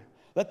backward.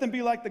 Let them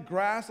be like the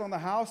grass on the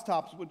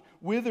housetops, which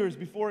withers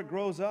before it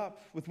grows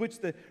up, with which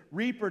the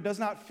reaper does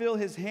not fill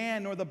his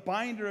hand, nor the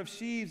binder of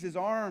sheaves his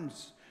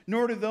arms.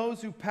 Nor do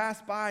those who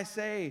pass by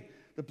say,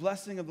 the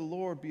blessing of the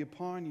Lord be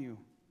upon you.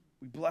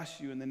 We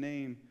bless you in the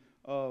name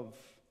of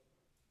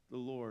the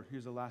Lord.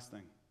 Here's the last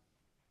thing.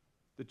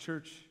 The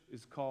church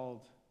is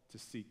called to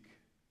seek.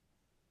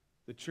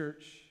 The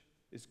church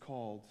is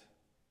called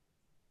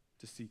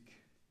to seek.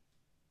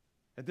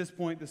 At this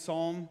point,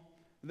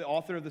 the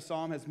author of the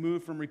psalm has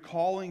moved from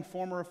recalling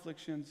former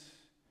afflictions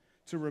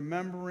to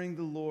remembering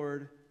the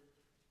Lord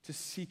to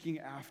seeking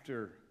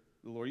after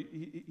the Lord.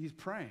 He's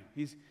praying.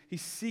 He's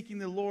seeking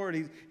the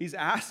Lord. He's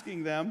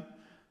asking them.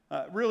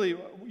 Really,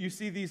 you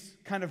see these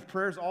kind of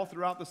prayers all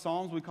throughout the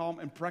Psalms. We call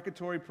them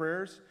imprecatory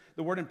prayers.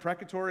 The word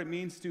imprecatory, it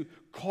means to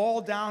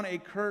call down a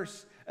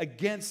curse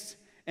against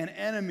an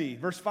enemy.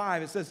 Verse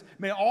 5, it says,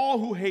 may all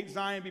who hate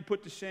Zion be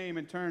put to shame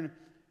and turn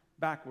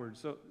backwards.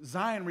 So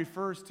Zion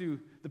refers to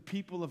the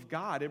people of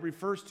God. It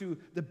refers to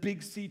the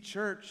Big C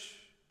church.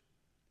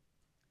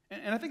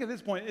 And I think at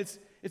this point,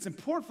 it's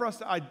important for us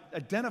to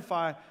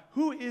identify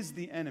who is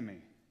the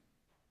enemy.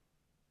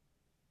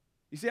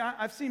 You see,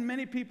 I've seen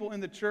many people in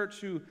the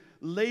church who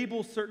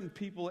label certain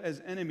people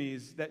as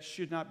enemies that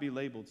should not be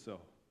labeled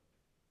so.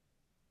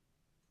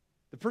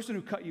 The person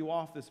who cut you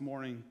off this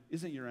morning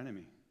isn't your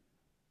enemy.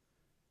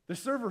 The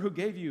server who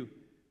gave you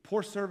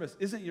poor service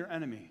isn't your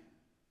enemy.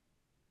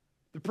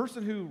 The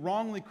person who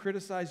wrongly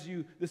criticized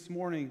you this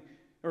morning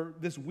or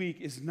this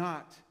week is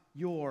not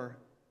your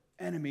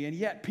enemy. And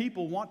yet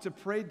people want to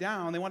pray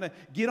down. They want to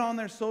get on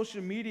their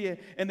social media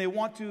and they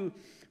want to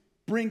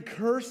bring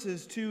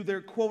curses to their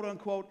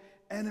quote-unquote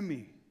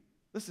enemy.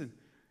 Listen,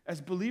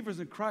 as believers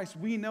in Christ,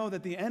 we know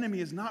that the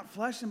enemy is not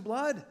flesh and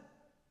blood.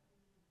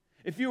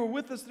 If you were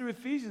with us through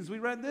Ephesians, we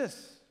read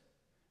this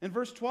in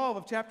verse 12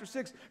 of chapter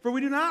 6. For we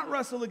do not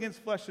wrestle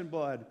against flesh and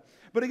blood,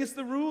 but against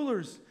the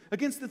rulers,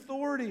 against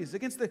authorities,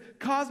 against the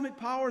cosmic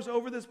powers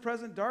over this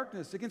present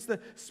darkness, against the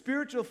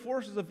spiritual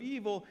forces of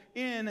evil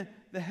in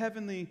the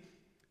heavenly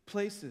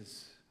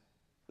places.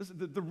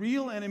 Listen, the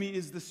real enemy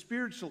is the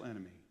spiritual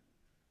enemy.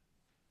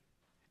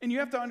 And you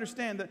have to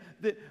understand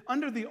that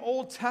under the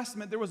Old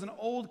Testament, there was an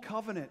old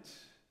covenant.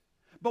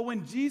 But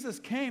when Jesus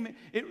came,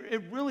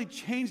 it really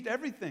changed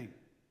everything.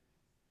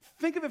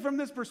 Think of it from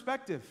this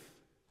perspective.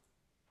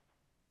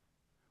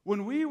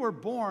 When we were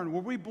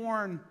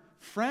born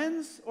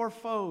friends or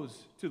foes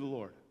to the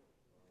Lord?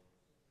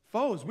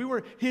 Foes. We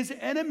were his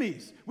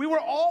enemies. We were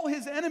all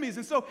his enemies.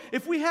 And so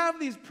if we have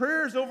these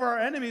prayers over our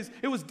enemies,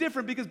 it was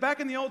different because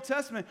back in the Old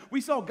Testament, we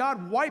saw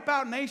God wipe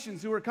out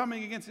nations who were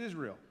coming against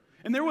Israel.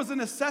 And there was a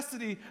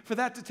necessity for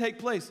that to take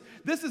place.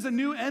 This is a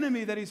new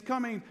enemy that he's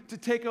coming to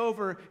take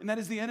over, and that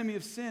is the enemy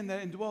of sin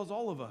that indwells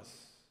all of us.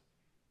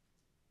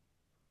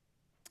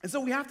 And so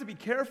we have to be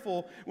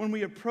careful when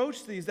we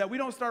approach these that we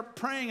don't start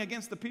praying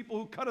against the people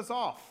who cut us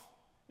off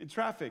in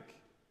traffic.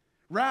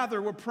 Rather,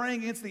 we're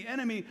praying against the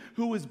enemy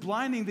who is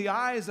blinding the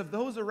eyes of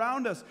those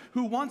around us,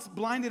 who once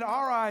blinded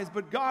our eyes,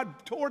 but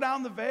God tore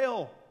down the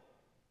veil.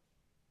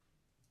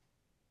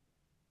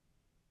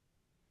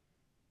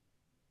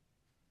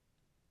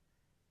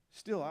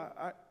 Still,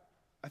 I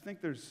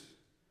think there's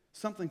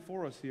something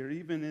for us here,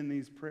 even in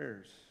these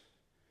prayers.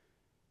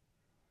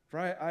 For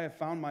I have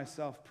found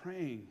myself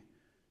praying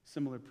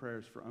similar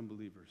prayers for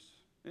unbelievers.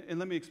 And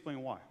let me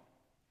explain why.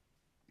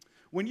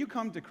 When you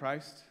come to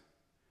Christ,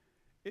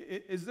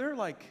 is there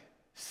like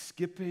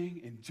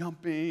skipping and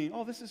jumping?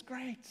 Oh, this is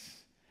great.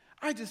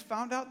 I just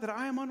found out that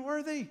I am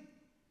unworthy.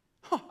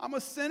 I'm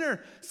a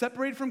sinner,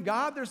 separated from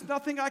God. There's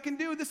nothing I can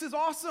do. This is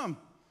awesome.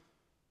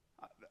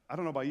 I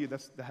don't know about you,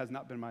 that has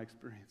not been my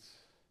experience.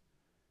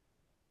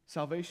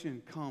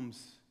 Salvation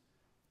comes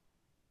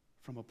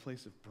from a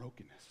place of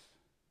brokenness,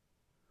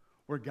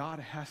 where God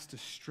has to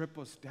strip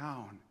us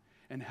down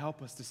and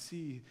help us to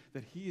see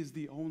that he is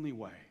the only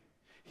way.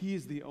 He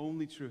is the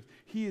only truth.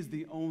 He is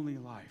the only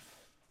life.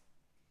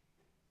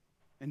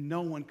 And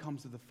no one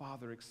comes to the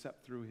Father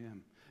except through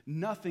him.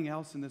 Nothing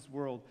else in this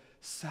world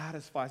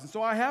satisfies. And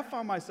so I have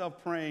found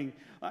myself praying.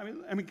 I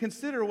mean,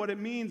 consider what it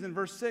means in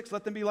verse 6.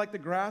 Let them be like the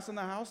grass on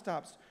the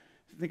housetops.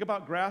 Think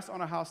about grass on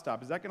a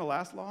housetop. Is that going to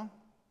last long?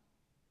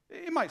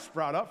 It might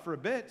sprout up for a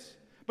bit,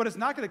 but it's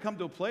not going to come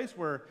to a place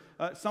where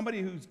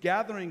somebody who's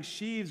gathering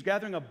sheaves,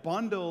 gathering a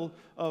bundle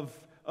of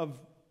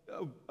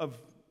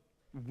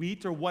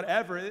wheat or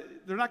whatever,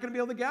 they're not going to be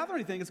able to gather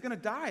anything. It's going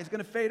to die. It's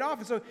going to fade off.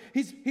 And so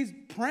he's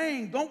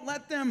praying, don't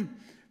let them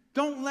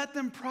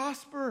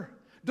prosper.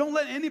 Don't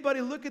let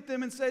anybody look at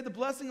them and say, the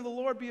blessing of the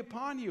Lord be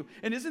upon you.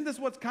 And isn't this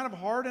what's kind of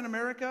hard in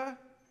America?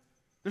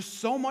 There's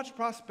so much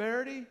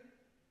prosperity.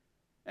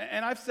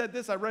 And I've said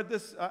this, I read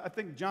this, I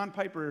think John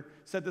Piper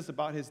said this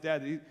about his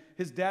dad.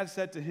 His dad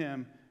said to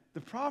him,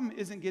 the problem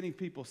isn't getting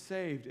people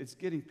saved, it's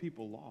getting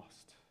people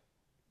lost.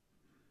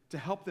 To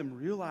help them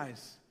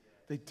realize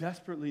they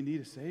desperately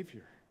need a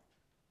Savior.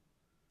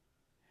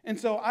 And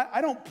so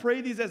I don't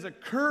pray these as a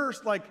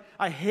curse, like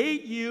I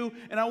hate you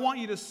and I want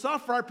you to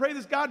suffer. I pray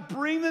this, God,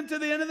 bring them to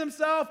the end of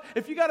themselves.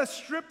 If you got to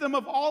strip them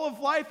of all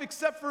of life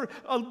except for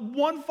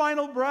one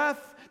final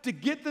breath to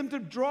get them, to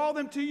draw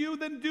them to you,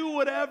 then do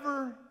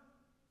whatever.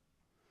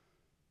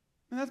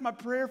 And that's my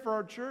prayer for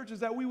our church,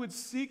 is that we would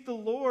seek the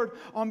Lord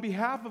on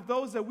behalf of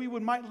those that we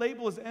might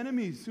label as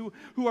enemies,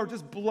 who are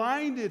just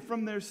blinded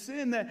from their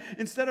sin, that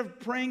instead of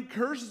praying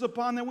curses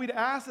upon them, we'd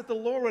ask that the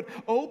Lord would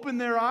open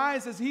their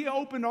eyes as He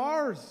opened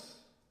ours.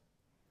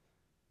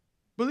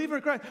 Believer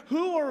in Christ,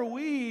 who are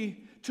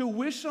we to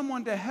wish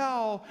someone to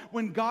hell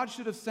when God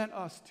should have sent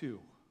us to?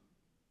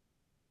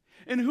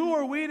 And who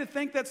are we to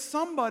think that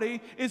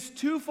somebody is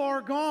too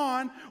far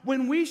gone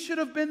when we should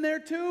have been there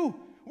too?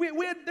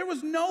 There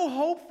was no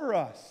hope for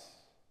us.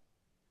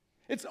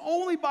 It's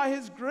only by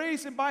His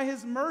grace and by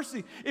His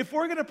mercy. If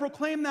we're going to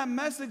proclaim that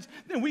message,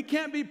 then we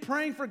can't be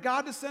praying for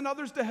God to send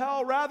others to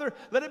hell. Rather,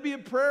 let it be a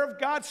prayer of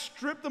God,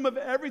 strip them of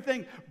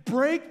everything,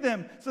 break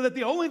them so that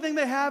the only thing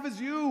they have is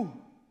you.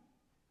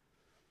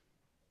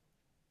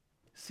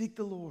 Seek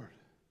the Lord.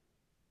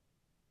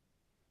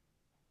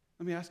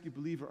 Let me ask you,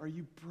 believer, are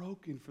you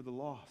broken for the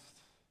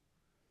lost?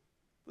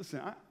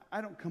 Listen,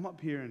 I don't come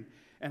up here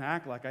and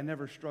act like I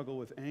never struggle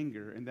with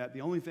anger and that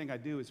the only thing I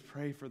do is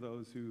pray for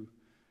those who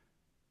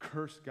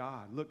curse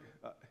God. Look,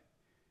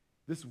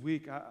 this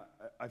week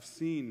I've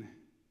seen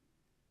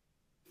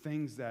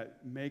things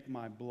that make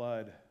my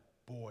blood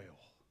boil.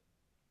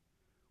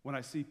 When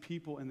I see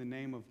people in the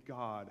name of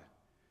God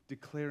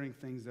declaring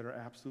things that are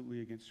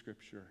absolutely against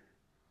Scripture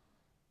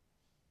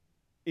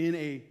in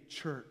a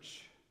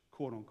church,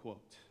 quote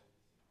unquote.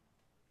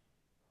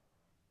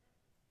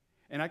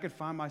 And I could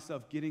find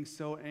myself getting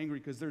so angry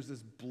because there's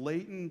this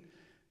blatant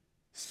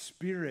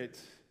spirit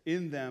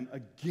in them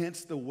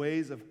against the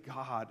ways of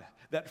God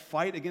that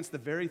fight against the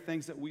very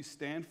things that we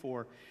stand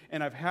for.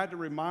 And I've had to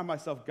remind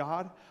myself,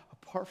 God,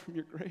 apart from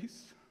your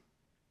grace,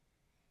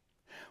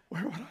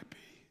 where would I be?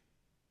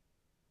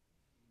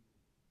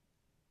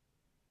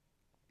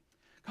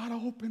 God,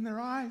 open their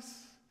eyes.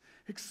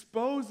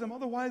 Expose them.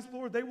 Otherwise,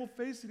 Lord, they will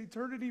face an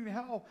eternity in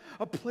hell,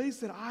 a place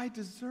that I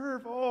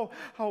deserve. Oh,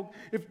 how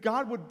if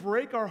God would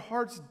break our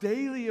hearts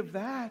daily of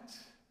that,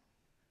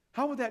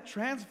 how would that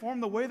transform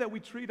the way that we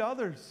treat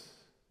others?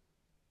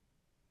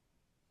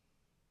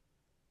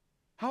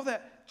 How would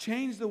that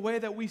change the way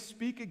that we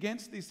speak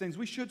against these things?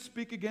 We should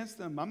speak against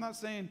them. I'm not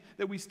saying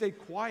that we stay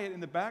quiet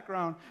in the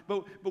background,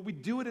 but we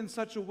do it in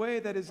such a way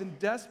that is in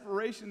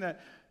desperation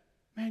that,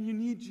 man, you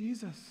need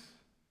Jesus.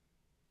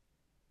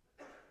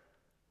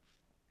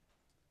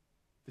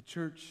 The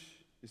church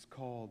is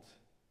called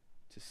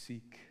to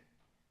seek.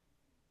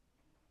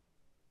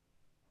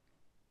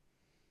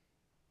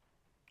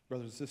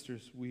 Brothers and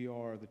sisters, we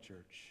are the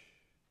church.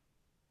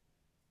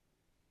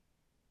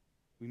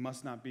 We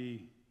must not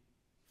be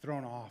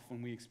thrown off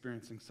when we're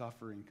experiencing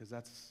suffering, because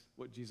that's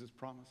what Jesus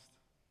promised.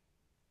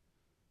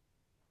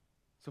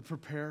 So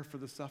prepare for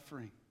the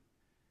suffering.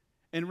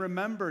 And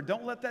remember,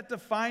 don't let that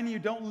define you.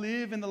 Don't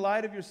live in the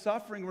light of your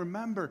suffering.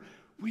 Remember,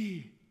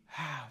 we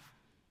have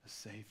a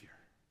Savior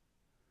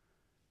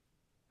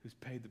who's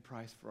paid the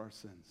price for our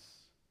sins.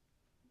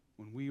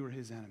 When we were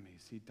His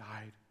enemies, He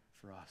died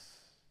for us.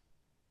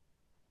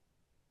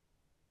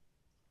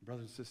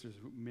 Brothers and sisters,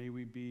 may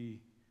we be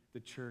the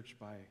church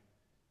by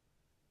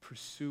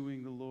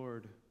pursuing the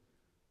Lord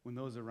when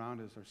those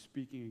around us are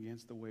speaking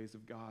against the ways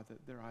of God,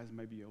 that their eyes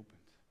may be opened.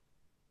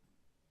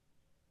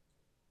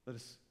 Let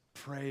us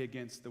pray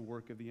against the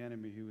work of the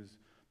enemy who is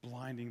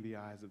blinding the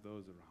eyes of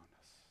those around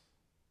us.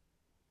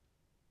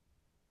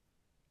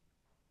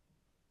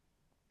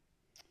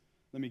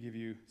 Let me give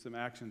you some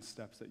action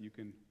steps that you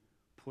can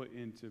put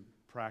into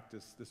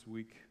practice this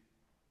week.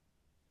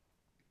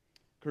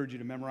 I encourage you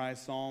to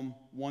memorize Psalm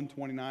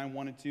 129,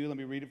 1 and 2. Let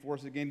me read it for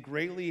us again.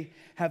 Greatly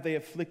have they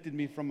afflicted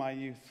me from my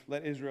youth.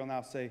 Let Israel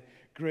now say,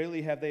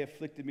 greatly have they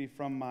afflicted me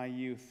from my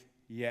youth,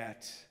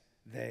 yet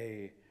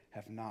they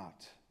have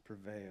not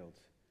prevailed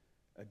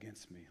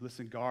against me.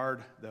 Listen,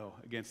 guard, though,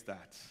 against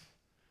that.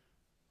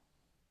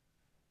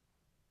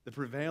 The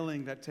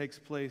prevailing that takes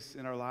place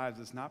in our lives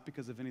is not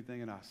because of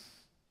anything in us,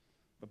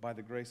 but by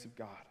the grace of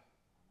God.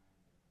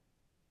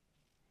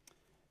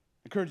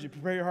 I encourage you to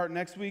prepare your heart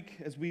next week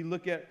as we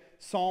look at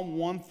Psalm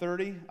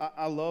 130.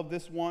 I love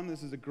this one.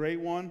 This is a great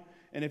one.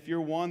 And if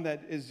you're one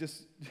that is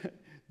just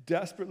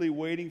desperately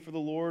waiting for the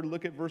Lord,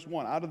 look at verse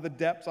 1. Out of the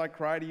depths I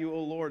cry to you,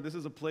 O Lord. This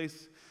is a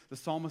place, the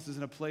psalmist is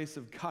in a place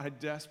of, God, I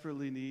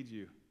desperately need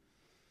you.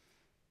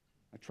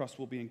 I trust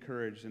we'll be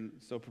encouraged. And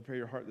so prepare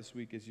your heart this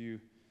week as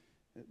you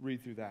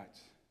read through that.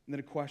 And then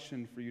a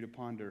question for you to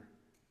ponder.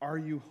 Are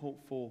you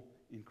hopeful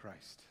in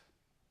Christ?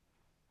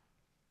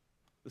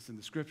 Listen,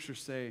 the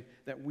scriptures say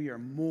that we are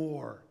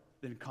more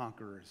than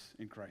conquerors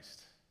in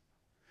Christ.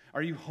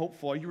 Are you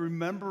hopeful? Are you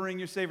remembering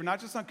your Savior? Not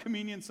just on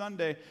Communion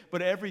Sunday,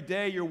 but every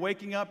day you're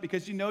waking up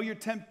because you know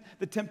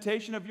the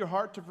temptation of your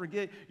heart to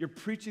forget. You're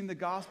preaching the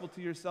gospel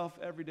to yourself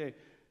every day.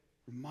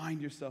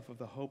 Remind yourself of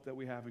the hope that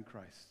we have in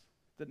Christ.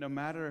 That no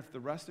matter if the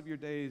rest of your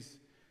days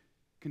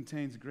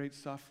contains great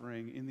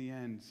suffering, in the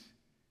end,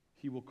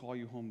 He will call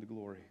you home to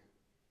glory.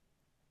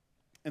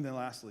 And then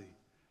lastly,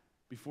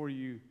 before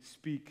you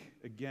speak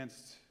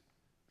against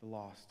the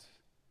lost,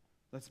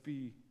 let's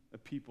be a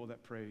people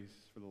that prays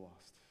for the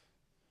lost,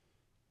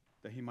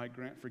 that he might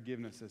grant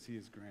forgiveness as he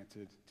has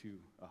granted to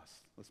us.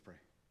 Let's pray.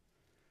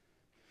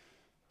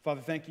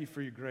 Father, thank you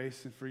for your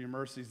grace and for your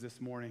mercies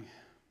this morning.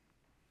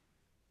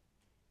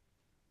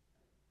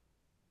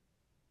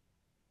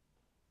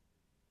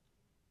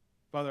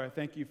 Father, I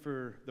thank you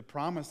for the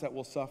promise that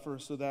we'll suffer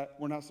so that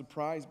we're not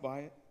surprised by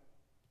it.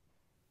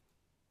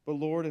 But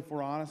Lord, if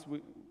we're honest,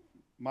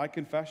 my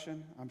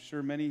confession, I'm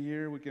sure many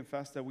here would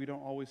confess that we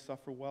don't always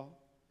suffer well.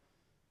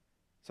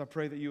 So I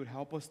pray that you would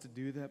help us to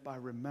do that by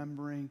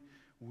remembering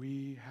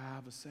we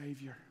have a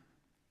Savior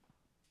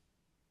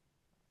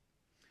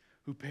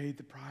who paid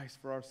the price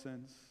for our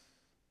sins.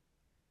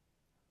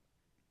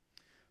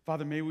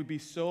 Father, may we be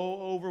so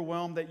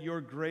overwhelmed at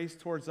your grace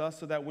towards us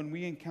so that when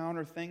we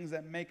encounter things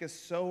that make us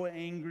so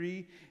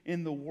angry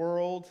in the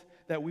world,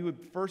 that we would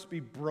first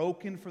be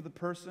broken for the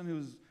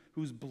person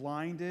who's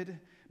blinded.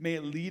 May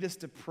it lead us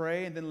to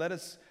pray, and then let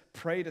us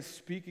pray to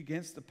speak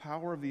against the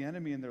power of the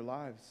enemy in their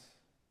lives.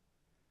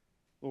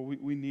 Lord,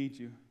 we need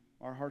you.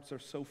 Our hearts are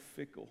so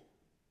fickle.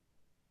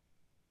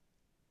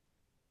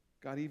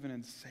 God, even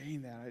in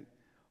saying that,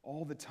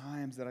 all the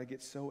times that I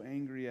get so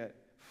angry at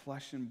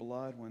flesh and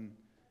blood when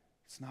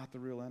it's not the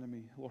real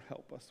enemy, Lord,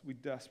 help us. We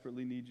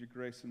desperately need your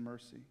grace and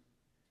mercy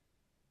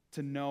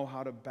to know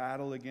how to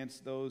battle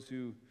against those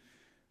who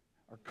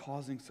are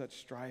causing such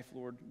strife,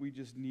 Lord. We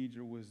just need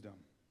your wisdom.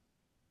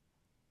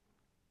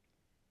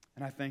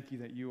 And I thank you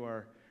that you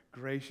are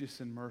gracious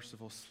and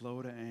merciful,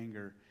 slow to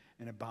anger,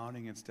 and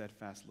abounding in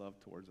steadfast love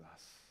towards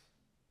us.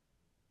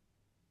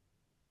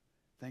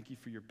 Thank you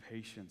for your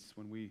patience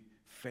when we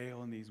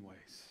fail in these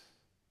ways.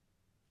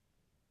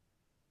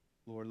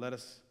 Lord, let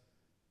us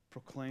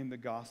proclaim the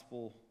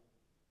gospel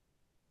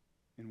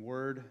in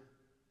word,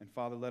 and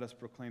Father, let us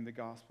proclaim the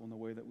gospel in the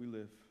way that we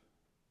live.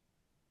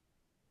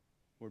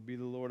 Lord, be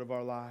the Lord of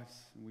our lives,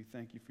 and we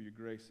thank you for your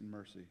grace and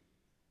mercy.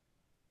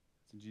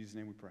 It's in Jesus'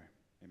 name we pray.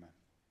 Amen.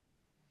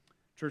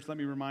 Church, let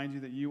me remind you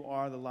that you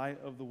are the light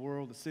of the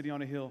world. The city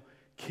on a hill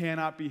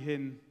cannot be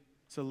hidden.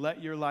 So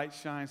let your light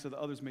shine so that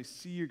others may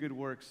see your good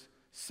works,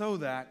 so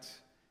that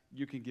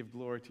you can give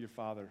glory to your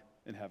Father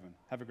in heaven.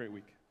 Have a great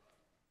week.